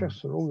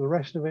malicious and all the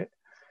rest of it.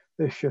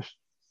 It's just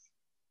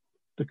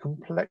the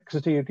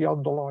complexity of the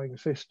underlying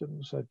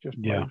systems had just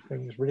made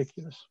things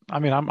ridiculous. I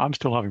mean, I'm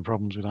still having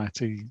problems with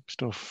IT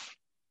stuff.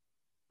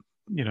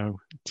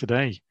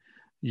 Today,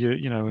 a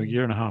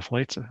year and a half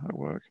later at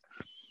work,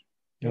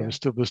 there's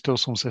still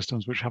some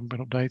systems which haven't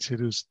been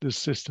updated. There's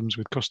systems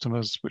with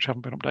customers which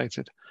haven't been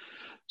updated.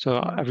 So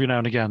every now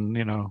and again,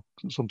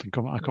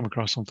 I come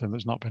across something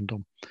that's not been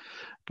done.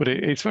 But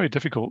it's very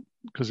difficult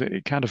because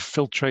it kind of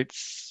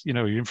filtrates,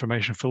 your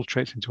information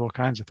filtrates into all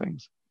kinds of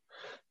things.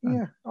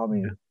 Yeah, I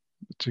mean,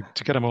 to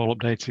get them all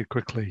updated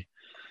quickly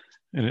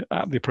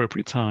at the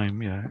appropriate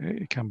time,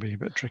 it can be a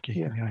bit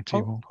tricky in the IT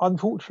world.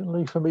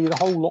 Unfortunately for me, the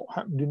whole lot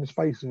happened in the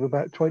space of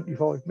about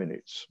 25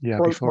 minutes.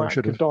 Before I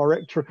should have.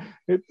 Directory.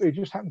 It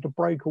just happened to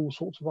break all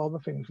sorts of other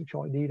things which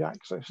I need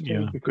access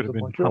to because of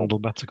my job.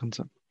 Handled better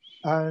content.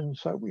 And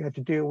so we had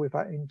to deal with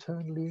that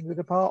internally in the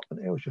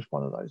department. It was just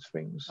one of those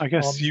things. I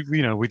guess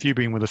with you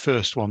being the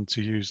first one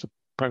to use the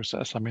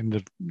process, I mean,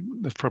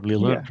 they've probably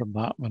learned from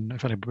that. And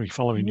if anybody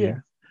following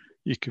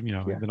you can,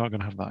 they're not going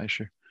to have that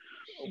issue.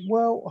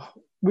 Well,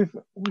 with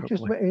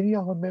just about any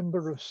other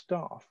member of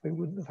staff, they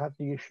wouldn't have had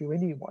the issue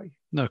anyway.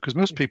 No, because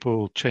most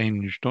people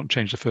don't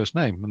change the first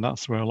name, and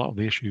that's where a lot of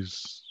the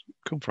issues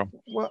come from.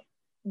 Well,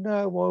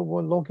 no,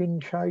 my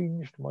login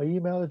changed, my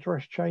email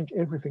address changed,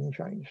 everything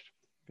changed.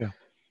 Yeah.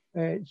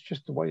 It's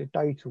just the way the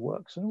data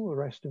works and all the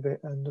rest of it,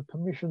 and the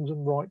permissions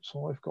and rights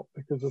I've got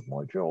because of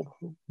my job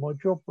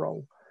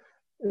role.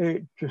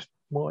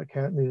 My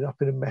account ended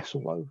up in a mess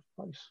all over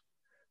the place.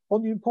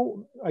 On the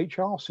important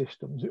HR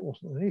systems, it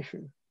wasn't an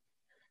issue.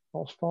 I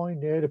was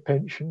fine there, the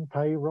pension,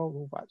 payroll,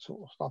 all that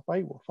sort of stuff.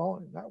 They were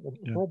fine. That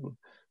wasn't the problem.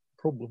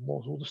 The problem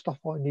was all the stuff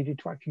I needed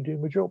to actually do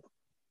my job.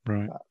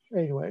 Right.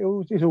 Anyway,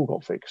 it all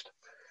got fixed.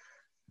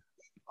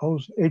 I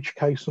was edge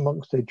case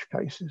amongst edge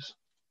cases.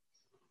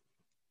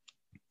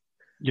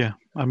 Yeah,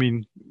 I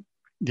mean,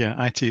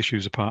 IT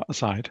issues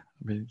aside,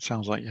 I mean, it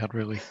sounds like you had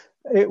really.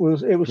 It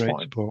was fine.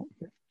 Support.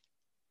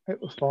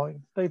 It was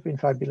fine. They've been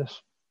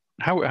fabulous.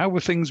 How were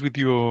things with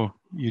your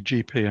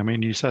GP? I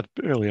mean, you said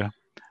earlier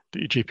that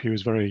your GP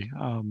was very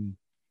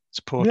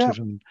supportive,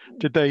 and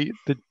did they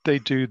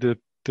do the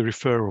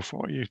referral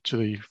for you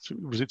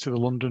was it to the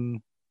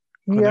London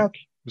clinic? Yeah.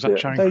 Was that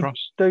Charing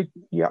Cross? They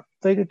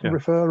did the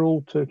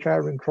referral to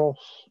Charing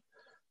Cross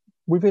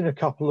within a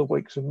couple of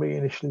weeks of me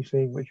initially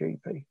seeing my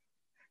GP.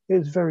 It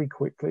was very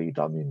quickly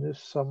done in the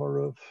summer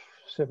of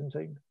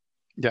 17.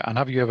 Yeah, and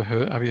have you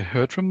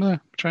heard from the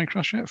Charing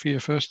Cross yet for your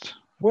first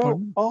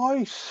appointment?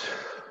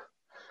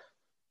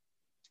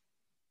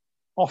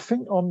 I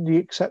think I'm the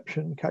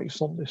exception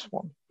case on this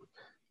one.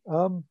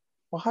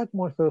 I had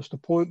my first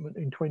appointment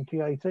in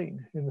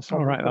 2018 in the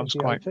summer. That was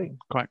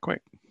quite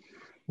quick.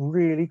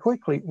 Really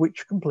quickly,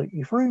 which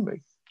completely threw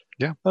me.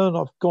 Yeah. And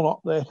I've gone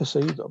up there to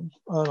see them,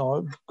 and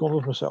I've gone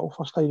with myself.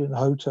 I stayed in the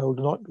hotel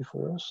the night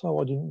before, so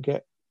I didn't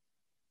get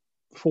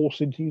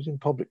forced into using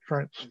public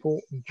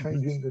transport and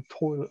changing the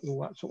toilet and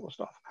all that sort of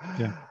stuff.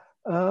 Yeah.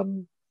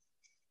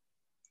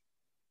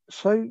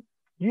 So,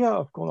 yeah,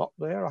 I've gone up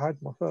there. I had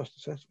my first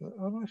assessment,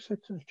 and I said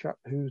to the chap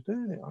who's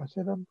doing it, I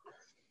said,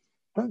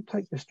 don't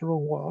take this the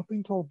wrong way. I've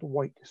been told to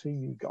wait to see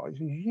you guys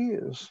is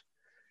years.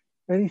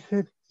 And he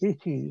said,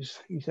 it is.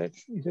 He said,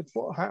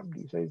 what happened?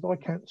 He said, I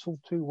cancelled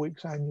 2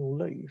 weeks annual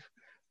leave,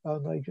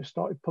 and they just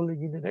started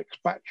pulling in the next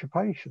batch of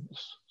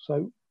patients.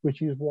 So,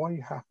 which is why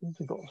you happen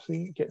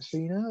to get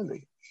seen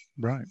early.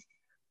 Right.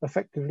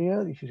 Effectively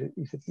early. He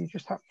said, you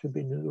just have to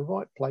be in the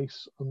right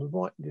place on the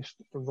right list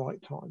at the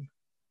right time,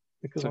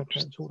 because I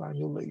cancelled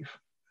annual leave.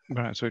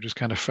 Right. So it just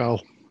kind of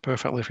fell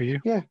perfectly for you.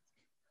 Yeah.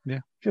 Yeah.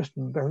 Just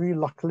very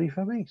luckily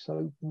for me.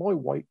 So my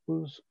wait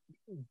was,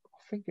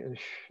 I think it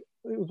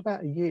was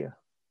about a year.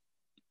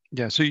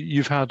 Yeah. So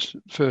you've had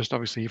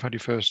obviously you've had your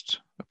first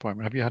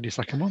appointment. Have you had your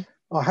second one?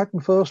 I had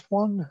my first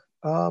one.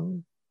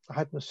 I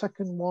had my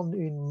second one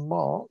in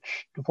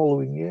March the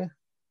following year.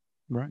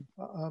 Right.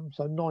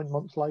 So 9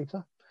 months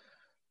later,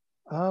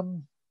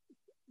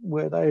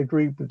 where they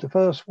agreed with the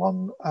first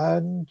one,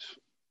 and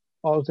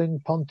I was then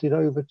punted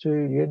over to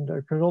the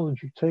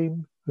endocrinology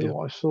team, who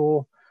I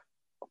saw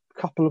a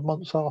couple of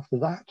months after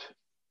that,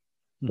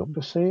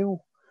 Dr.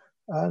 Seal,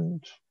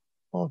 and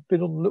I've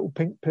been on little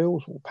pink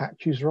pills, or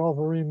patches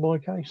rather in my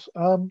case,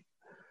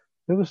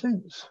 ever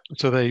since.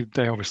 So they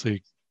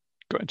obviously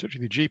got in touch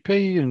with your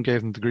GP and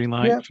gave them the green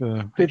light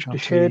for did HRT the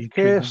shared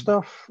care treatment.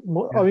 stuff.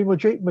 I mean, my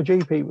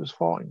GP was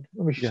fine.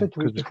 I mean, she said to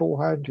me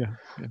beforehand,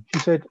 she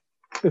said,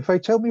 if they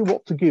tell me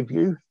what to give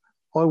you,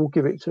 I will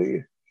give it to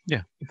you.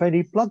 Yeah. If they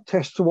need blood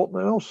tests or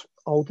what else,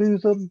 I'll do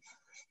them,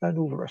 and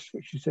all the rest of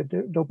it. She said,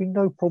 there'll be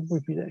no problem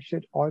with you there. She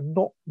said, I'm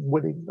not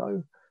willing,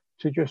 though,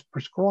 to just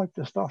prescribe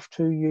the stuff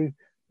to you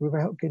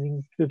without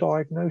getting the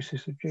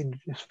diagnosis of gender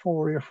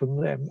dysphoria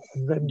from them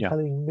and them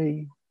telling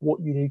me what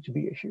you need to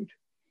be issued.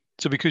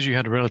 So because you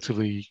had a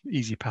relatively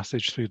easy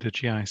passage through the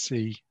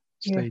GIC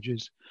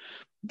stages,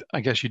 I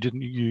guess you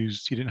didn't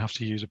have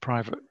to use a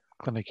private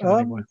clinic in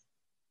any way.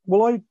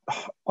 Well,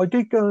 I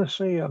did go and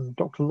see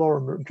Dr.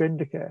 Lorimer at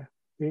Gendercare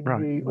in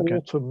the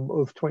autumn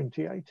of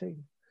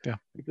 2018. Yeah.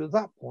 Because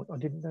at that point, I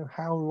didn't know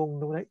how long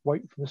the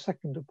wait for the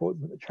second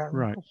appointment at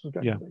Charing Cross was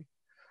going to be.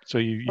 So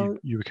you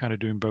were kind of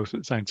doing both at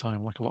the same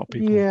time, like a lot of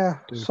people. Yeah.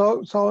 Do.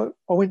 So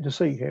I went to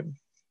see him,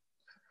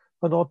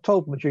 and I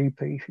told my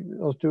GP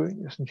I was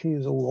doing this, and she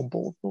was all on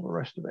board and all the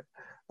rest of it.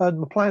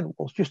 And my plan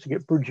was just to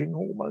get bridging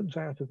hormones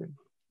out of him,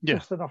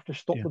 just enough to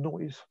stop the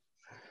noise,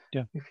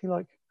 if you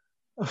like.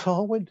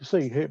 So I went to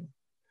see him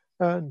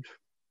and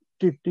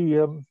did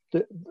the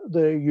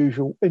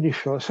usual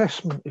initial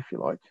assessment, if you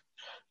like,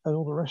 and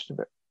all the rest of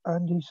it.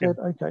 And he said,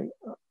 okay.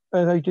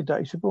 And they did that.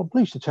 He said, well, I'm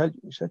pleased to tell you,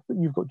 he said, but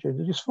you've got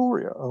gender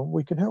dysphoria and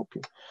we can help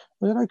you.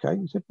 I said,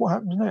 okay. He said, what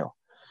happens now?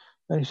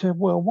 And he said,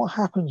 well, what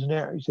happens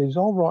now? He says,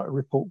 I'll write a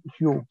report which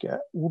you'll get.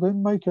 We'll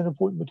then make an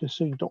appointment to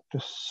see Dr.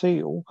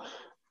 Seal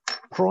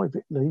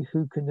privately,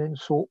 who can then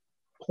sort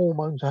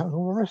hormones out and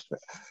all the rest of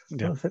it.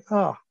 Yeah. And I said,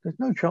 there's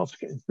no chance of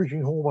getting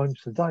bridging hormones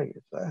today,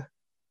 is there?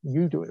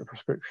 You doing a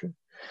prescription?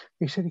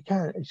 He said, he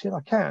can. He said,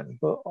 I can,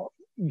 but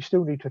you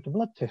still need to have the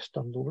blood test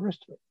done and all the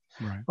rest of it.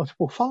 Right. I said,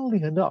 well,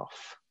 funnily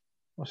enough,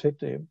 I said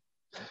to him,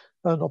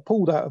 and I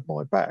pulled out of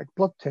my bag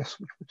blood tests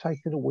which were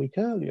taken a week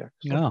earlier.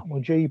 My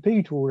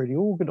GP to already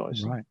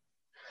organise them. Right.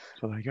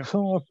 So there you go.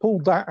 So I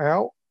pulled that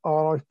out.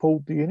 I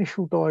pulled the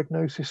initial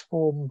diagnosis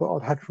form that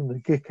I'd had from the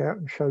GIC out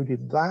and showed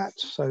him that.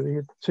 So he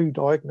had 2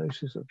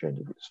 diagnoses of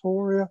gender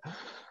dysphoria.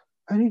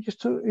 And he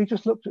just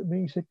looked at me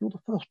and said, you're the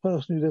first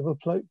person who's ever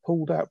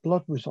pulled out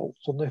blood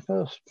results on their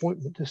first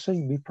appointment to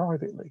see me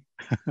privately.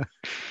 I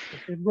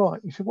said,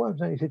 right. He said, what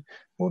happens now? He said,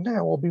 well,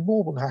 now I'll be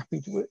more than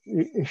happy to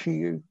issue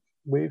you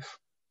with,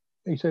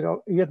 he said,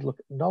 he had to look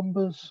at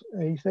numbers.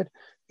 And he said,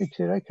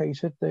 okay, he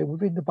said, they're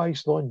within the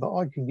baseline, but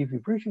I can give you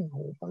bridging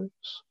hormones.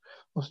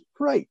 I said,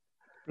 great.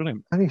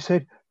 Brilliant. And he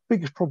said,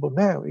 biggest problem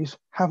now is,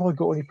 have I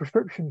got any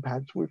prescription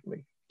pads with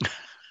me?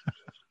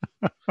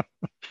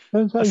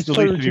 And so that's the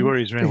least of your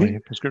worries, really.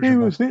 He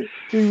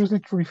was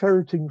literally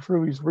ferreting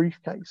through his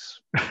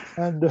briefcase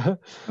and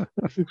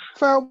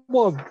found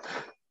one.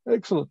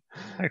 Excellent.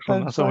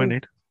 And that's all we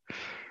need.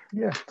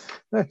 Yeah,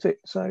 that's it.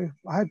 So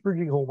I had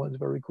bridging hormones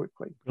very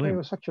quickly. Brilliant. They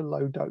were such a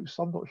low dose.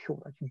 I'm not sure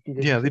that you did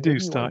it. Yeah, they do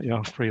start you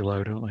off pretty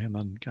low, don't they? And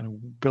then kind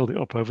of build it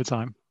up over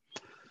time.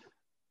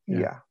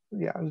 Yeah,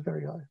 it was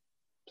very low.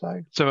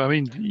 So I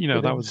mean,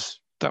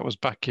 that was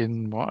back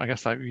in what? I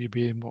guess that would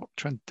be in what,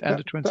 end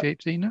of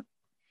 2018 now?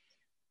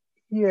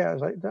 Yeah,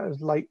 that was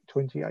late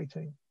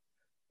 2018.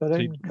 But then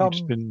you've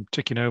just been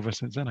ticking over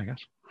since then, I guess.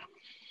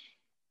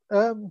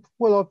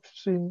 Well,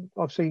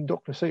 I've seen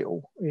Dr.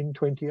 Seal in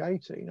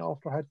 2018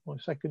 after I had my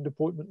second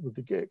appointment with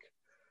the GIC.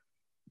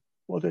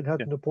 Well, I then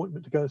had an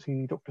appointment to go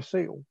see Dr.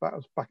 Seal. That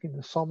was back in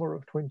the summer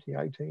of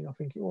 2018, I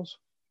think it was.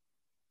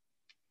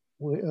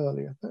 Or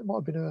earlier. That might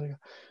have been earlier.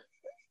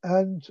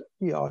 And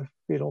yeah, I've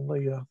been on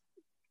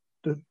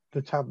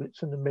the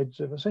tablets and the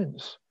meds ever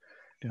since.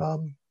 Yeah.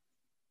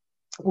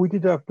 We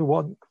did have the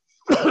one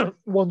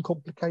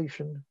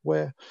complication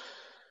where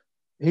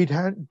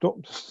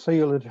Dr.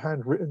 Seal had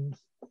handwritten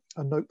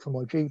a note from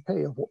my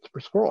GP of what to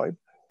prescribe.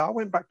 I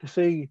went back to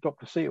see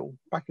Dr. Seal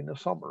back in the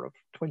summer of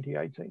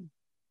 2018.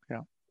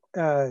 Yeah.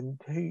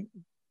 And he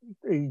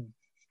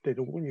did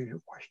all the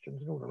usual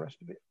questions and all the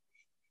rest of it.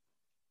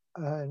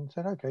 And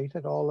said, okay, he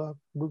said,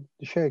 the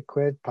shared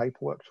cred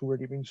paperwork's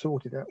already been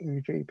sorted out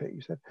with your GP.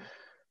 He said,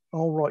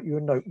 I'll write you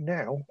a note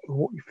now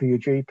for your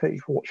GP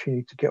for what she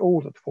needs to get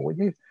ordered for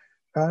you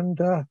and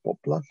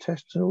what blood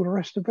tests and all the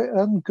rest of it.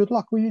 And good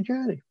luck with your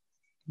journey.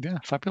 Yeah,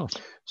 fabulous.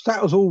 So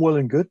that was all well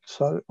and good.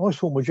 So I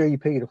saw my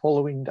GP the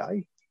following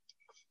day,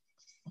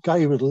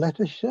 gave her the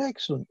letter. She said,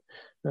 excellent.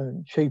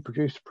 And she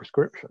produced a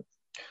prescription.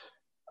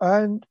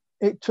 And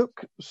it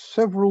took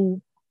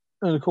several,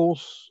 and of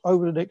course,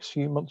 over the next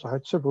few months, I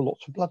had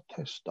lots of blood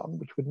tests done,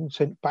 which were then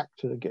sent back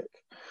to the GIC.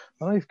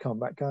 And they've come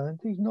back going,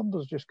 these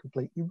numbers are just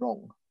completely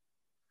wrong.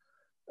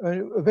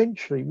 And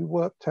eventually we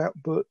worked out,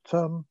 but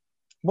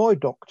my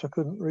doctor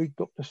couldn't read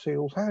Dr.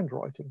 Seal's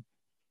handwriting.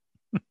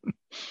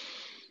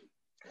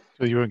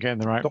 So you weren't getting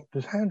the right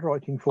doctor's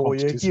handwriting for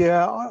quantities. you.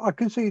 Yeah, I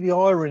can see the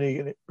irony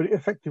in it, but it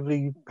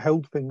effectively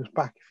held things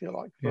back, if you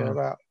like, for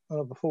about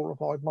another 4 or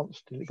 5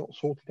 months till it got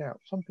sorted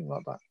out, something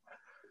like that.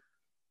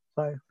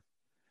 So,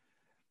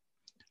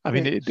 I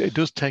mean, it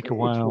does take a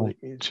while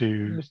to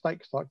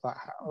mistakes like that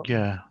happen.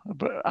 Yeah,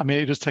 but I mean,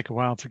 it does take a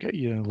while to get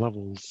your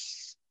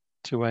levels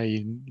to where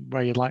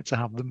you'd like to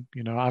have them.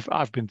 You know,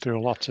 I've been through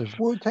a lot of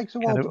it takes a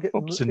while to get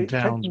ups and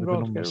downs with the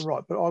numbers. To get it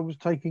right, but I was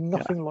taking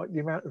nothing like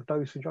the amount of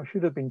dosage I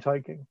should have been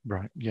taking.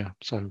 Right. Yeah.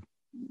 So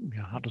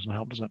that doesn't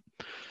help, does it?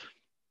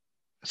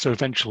 So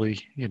eventually,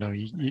 you know,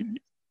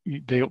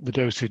 they up the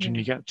dosage and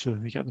you get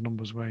the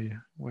numbers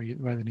where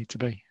they need to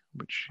be,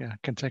 which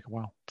can take a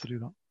while to do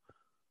that.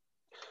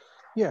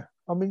 Yeah,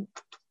 I mean,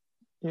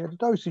 the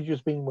dosage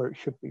has been where it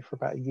should be for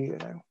about a year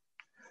now.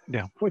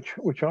 Yeah,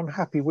 which I'm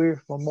happy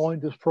with. My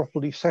mind is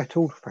properly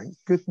settled, thank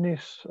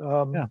goodness.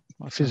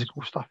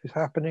 Physical stuff is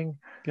happening.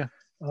 Yeah,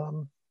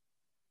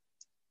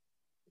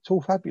 it's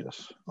all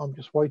fabulous. I'm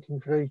just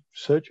waiting for a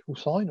surgical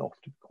sign-off,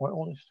 to be quite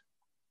honest.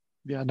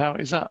 Yeah. Now,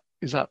 is that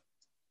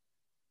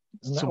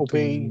and that'll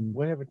be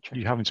whenever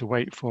you're having to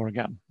wait for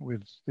again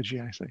with the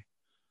GIC?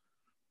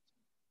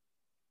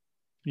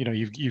 You know,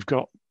 you've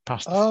got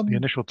past the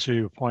initial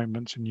 2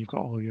 appointments, and you've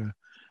got all your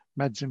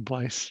meds in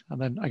place,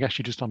 and then I guess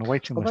you're just on a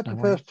waiting list now. I've had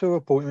the first 2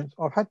 appointments.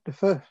 I've had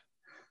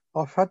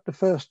the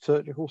first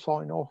surgical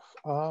sign off.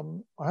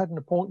 I had an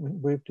appointment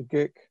with the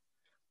GIC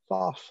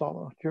last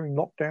summer during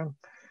lockdown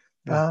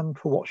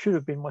for what should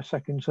have been my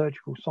second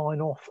surgical sign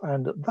off,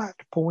 and at that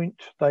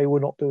point they were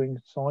not doing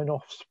sign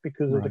offs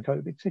because of the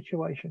COVID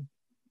situation.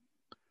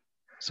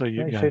 So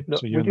they said,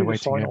 look, we do the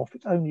sign off.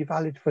 It's only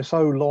valid for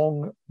so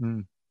long.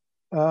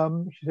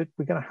 She said,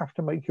 we're going to have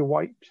to make you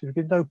wait. She said,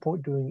 there's no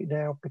point doing it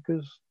now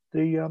because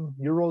the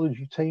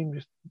urology team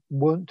just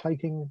weren't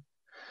taking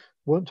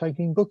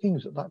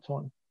bookings at that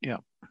time. Yeah.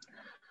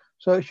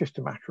 So it's just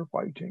a matter of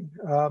waiting.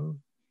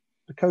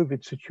 The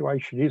COVID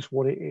situation is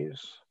what it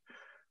is.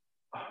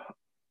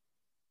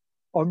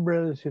 I'm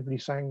relatively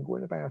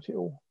sanguine about it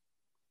all.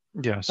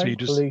 Yeah, so you're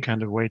just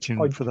kind of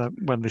waiting for that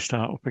when they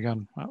start up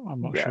again.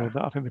 I'm not sure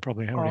that. I think they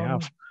probably already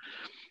have.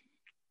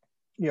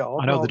 Yeah,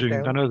 I know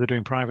they're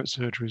doing private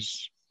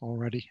surgeries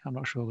already. I'm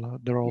not sure that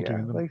they're all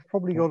doing them. They've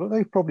probably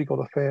got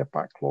a fair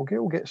backlog. It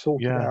will get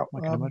sorted out. I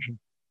can imagine.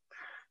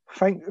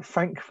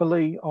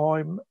 Thankfully,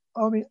 I'm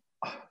of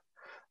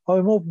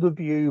the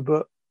view,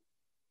 but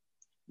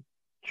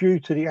due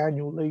to the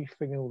annual leave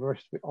thing and all the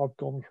rest of it, I've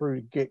gone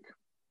through the GIC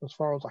as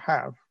far as I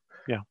have.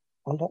 Yeah.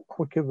 A lot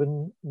quicker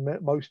than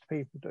most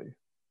people do.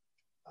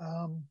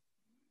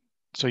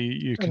 So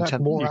you're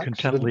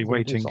contently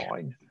waiting.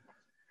 Design.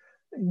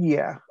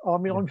 Yeah, I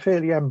mean, I'm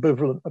fairly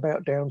ambivalent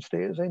about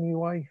downstairs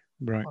anyway.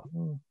 Right.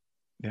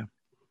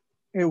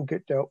 It'll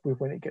get dealt with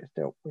when it gets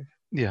dealt with.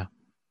 Yeah.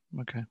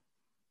 Okay.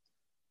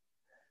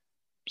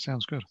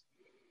 Sounds good.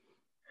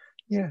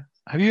 Yeah.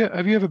 Have you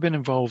ever been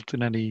involved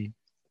in any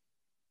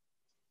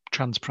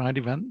Trans Pride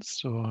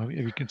events, or have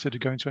you considered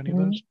going to any of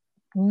those?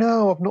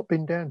 No, I've not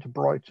been down to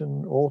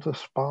Brighton or to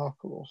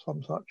Sparkle or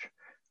some such.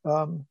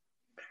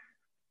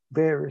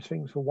 Various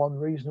things for one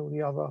reason or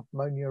the other,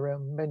 mainly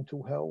around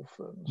mental health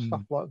and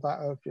stuff like that,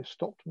 have just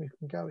stopped me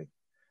from going.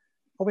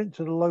 I went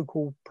to the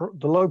local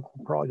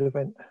Pride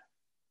event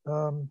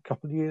a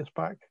couple of years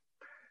back,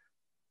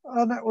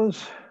 and that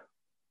was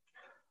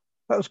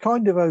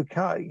kind of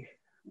okay.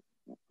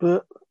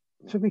 But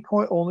to be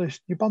quite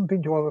honest, you bump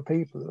into other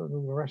people and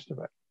all the rest of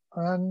it,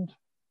 and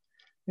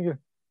you go,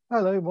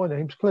 "Hello, my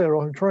name's Claire.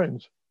 I'm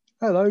trans."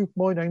 "Hello,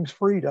 my name's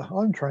Frida.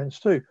 I'm trans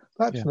too."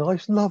 "That's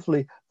nice,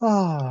 lovely."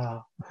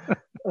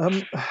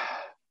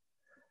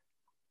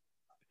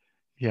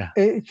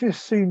 It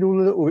just seemed all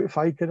a little bit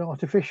fake and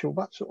artificial,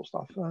 that sort of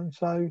stuff. And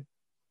so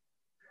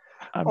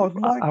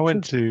I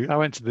went to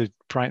the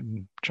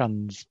Brighton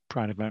Trans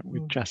Pride event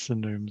with Jess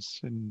and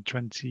Nooms in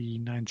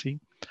 2019,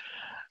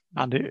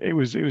 and it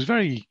was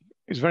very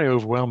it's very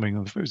overwhelming.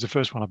 It was the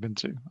first one I've been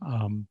to.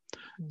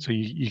 So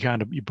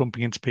you're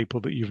bumping into people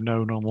that you've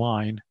known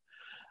online,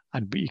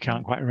 but you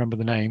can't quite remember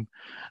the name.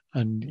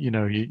 And you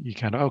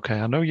kind of, okay,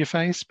 I know your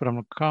face, but I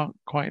can't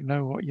quite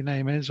know what your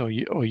name is, or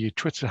your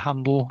Twitter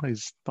handle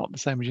is not the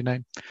same as your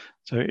name.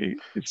 So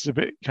it's a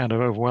bit kind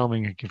of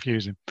overwhelming and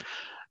confusing.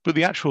 But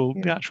the actual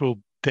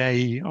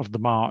day of the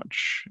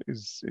march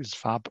is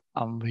fab,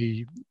 and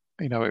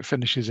it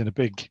finishes in a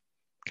big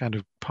kind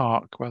of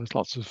park where there's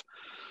lots of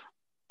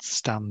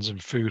stands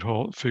and food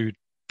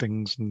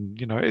things, and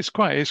it's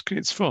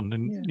fun,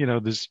 and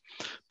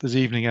there's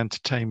evening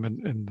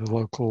entertainment in the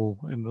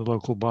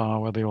local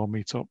bar where they all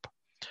meet up.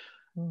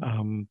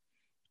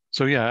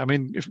 So yeah, I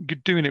mean, if you're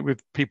doing it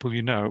with people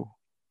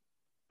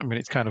I mean,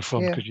 it's kind of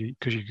fun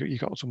because you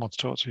got someone to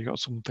talk to, you got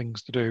some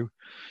things to do,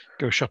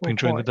 go shopping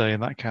during the day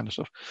and that kind of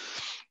stuff.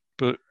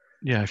 But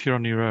yeah, if you're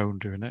on your own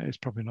doing it, it's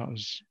probably not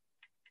as,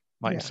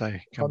 like you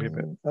say, can be a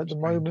bit at the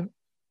moment.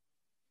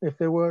 If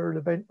there were an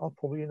event, I'd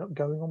probably end up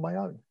going on my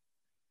own.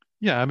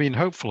 Yeah, I mean,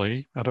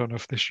 hopefully, I don't know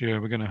if this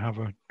year we're going to have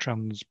a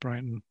Trans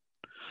Brighton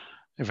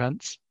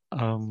event.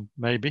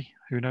 Maybe,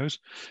 who knows?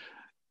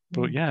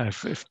 But yeah,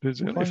 if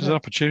there's an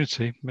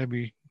opportunity,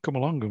 maybe come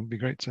along. It would be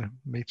great to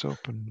meet up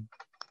and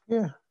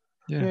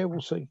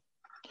we'll see.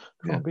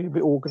 Try and be a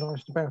bit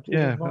organised about it.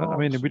 Yeah, I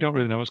mean, we don't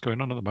really know what's going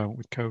on at the moment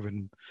with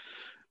COVID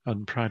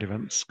and Pride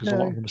events because a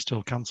lot of them are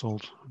still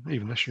cancelled,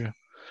 even this year.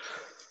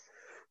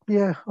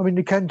 Yeah, I mean,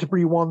 the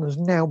Canterbury one has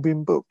now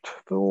been booked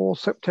for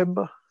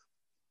September.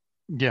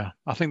 Yeah,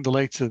 I think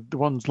the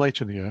ones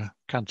later in the year,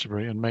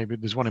 Canterbury, and maybe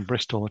there's one in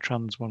Bristol, a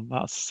trans one.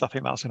 I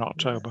think that's in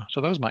October,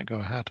 so those might go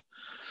ahead.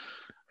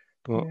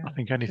 But I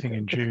think anything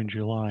in June,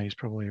 July is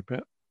probably a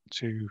bit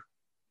too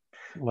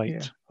late.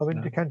 Yeah, I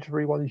mean, the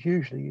Canterbury one is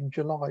usually in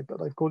July, but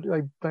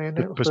they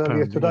announced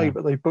earlier today,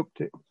 but they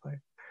booked it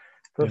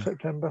for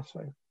September.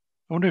 So I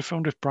wonder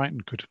if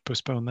Brighton could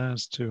postpone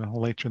theirs to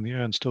later in the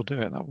year and still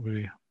do it. That would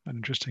be an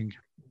interesting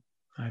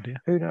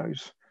idea. Who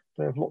knows?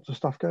 They have lots of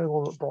stuff going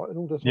on at Brighton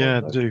all the time. Yeah,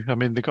 they do. I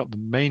mean, they've got the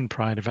main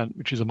Pride event,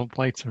 which is a month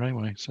later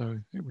anyway, so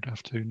it would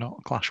have to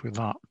not clash with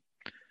that.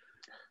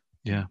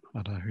 Yeah,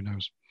 I don't know. Who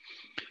knows?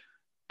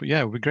 But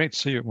yeah, it would be great to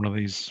see you at one of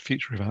these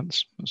future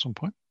events at some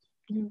point.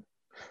 Yeah.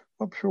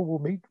 I'm sure we'll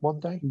meet one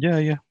day.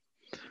 Yeah.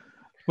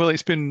 Well,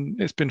 it's been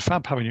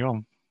fab having you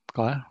on,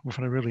 Claire. We've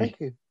had a really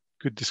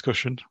good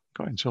discussion.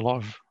 Got into a lot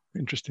of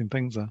interesting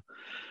things there.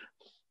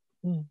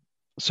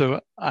 So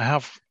I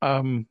have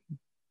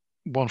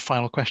one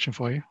final question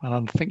for you, and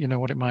I think you know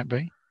what it might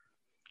be.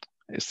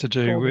 It's to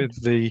do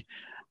with the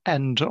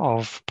end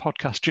of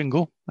podcast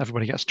jingle.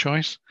 Everybody gets a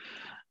choice,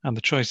 and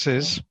the choice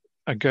is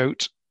a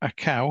goat, a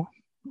cow,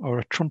 or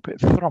a trumpet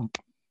thrump.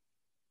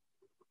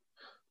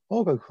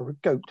 I'll go for a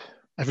goat.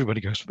 Everybody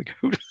goes for the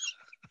goat.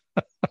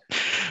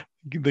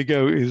 The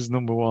goat is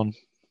number one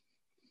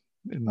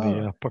in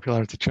the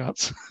popularity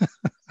charts.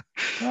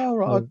 Oh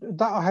right,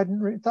 that I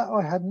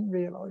hadn't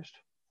realised.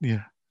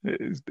 Yeah,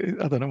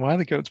 I don't know why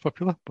the goat's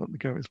popular, but the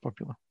goat is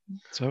popular.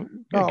 So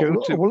a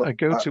goat it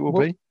will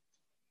be.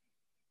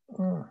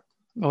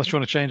 Unless you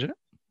want to change it.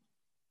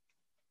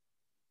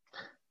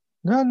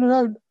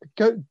 No.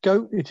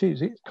 Goat. It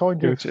is. It's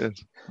kind of. Goat it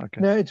is.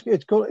 Okay. No,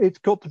 it's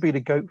got to be the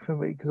goat for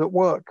me because at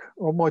work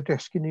on my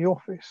desk in the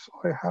office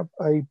I have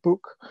a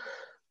book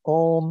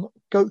on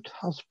goat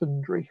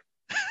husbandry.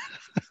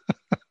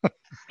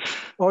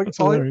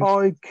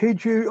 I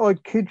kid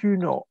you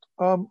not.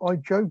 I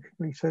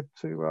jokingly said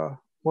to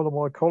one of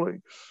my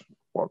colleagues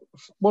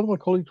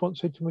once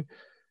said to me,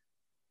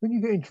 when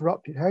you get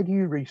interrupted, how do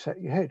you reset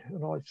your head?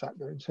 And I sat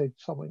there and said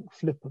something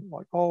flippant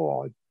like,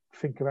 I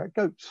think about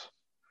goats.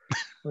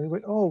 And he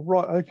went, oh,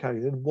 right, okay,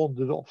 then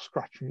wandered off,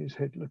 scratching his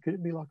head, looking at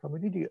me like I'm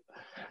an idiot.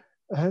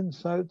 And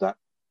so that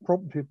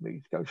prompted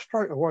me to go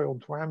straight away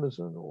onto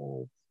Amazon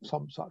or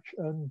some such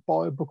and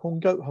buy a book on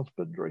goat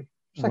husbandry,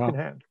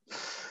 secondhand. Wow.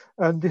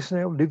 And this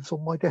now lives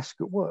on my desk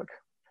at work.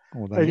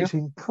 Oh, and it's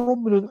in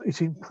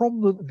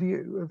prominent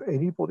view of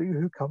anybody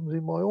who comes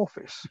in my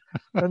office.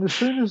 And as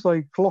soon as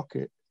they clock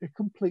it, it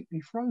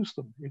completely throws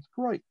them. It's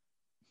great.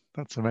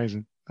 That's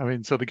amazing. I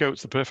mean, so the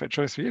goat's the perfect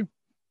choice for you.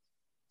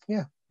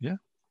 Yeah. Yeah.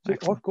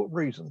 Excellent. I've got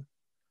reason.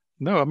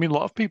 No, I mean, a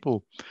lot of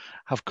people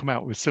have come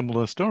out with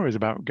similar stories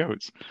about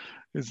goats.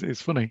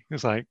 It's funny.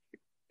 It's like,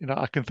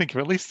 I can think of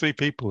at least 3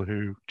 people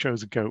who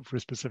chose a goat for a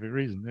specific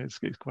reason. It's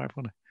quite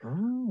funny.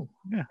 Oh.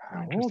 Yeah.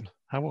 How odd.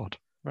 How odd.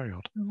 Very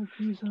odd. Oh,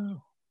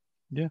 bizarre.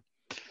 Yeah.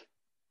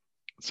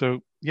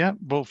 So, yeah,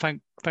 well,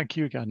 thank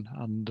you again.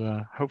 And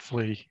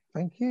hopefully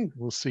thank you.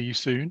 We'll see you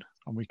soon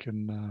and we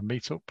can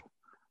meet up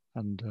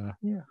and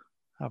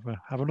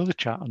have another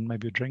chat and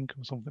maybe a drink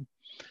or something.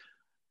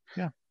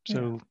 Yeah.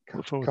 So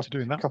look forward to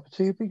doing that. Cup of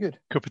tea would be good.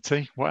 Cup of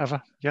tea,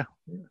 whatever. Yeah.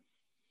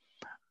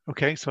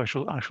 Okay, so I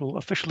shall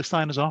officially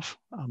sign us off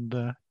and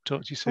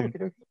talk to you soon.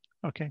 Okay.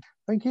 Okay.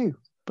 Thank you.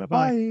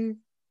 Bye-bye. Bye.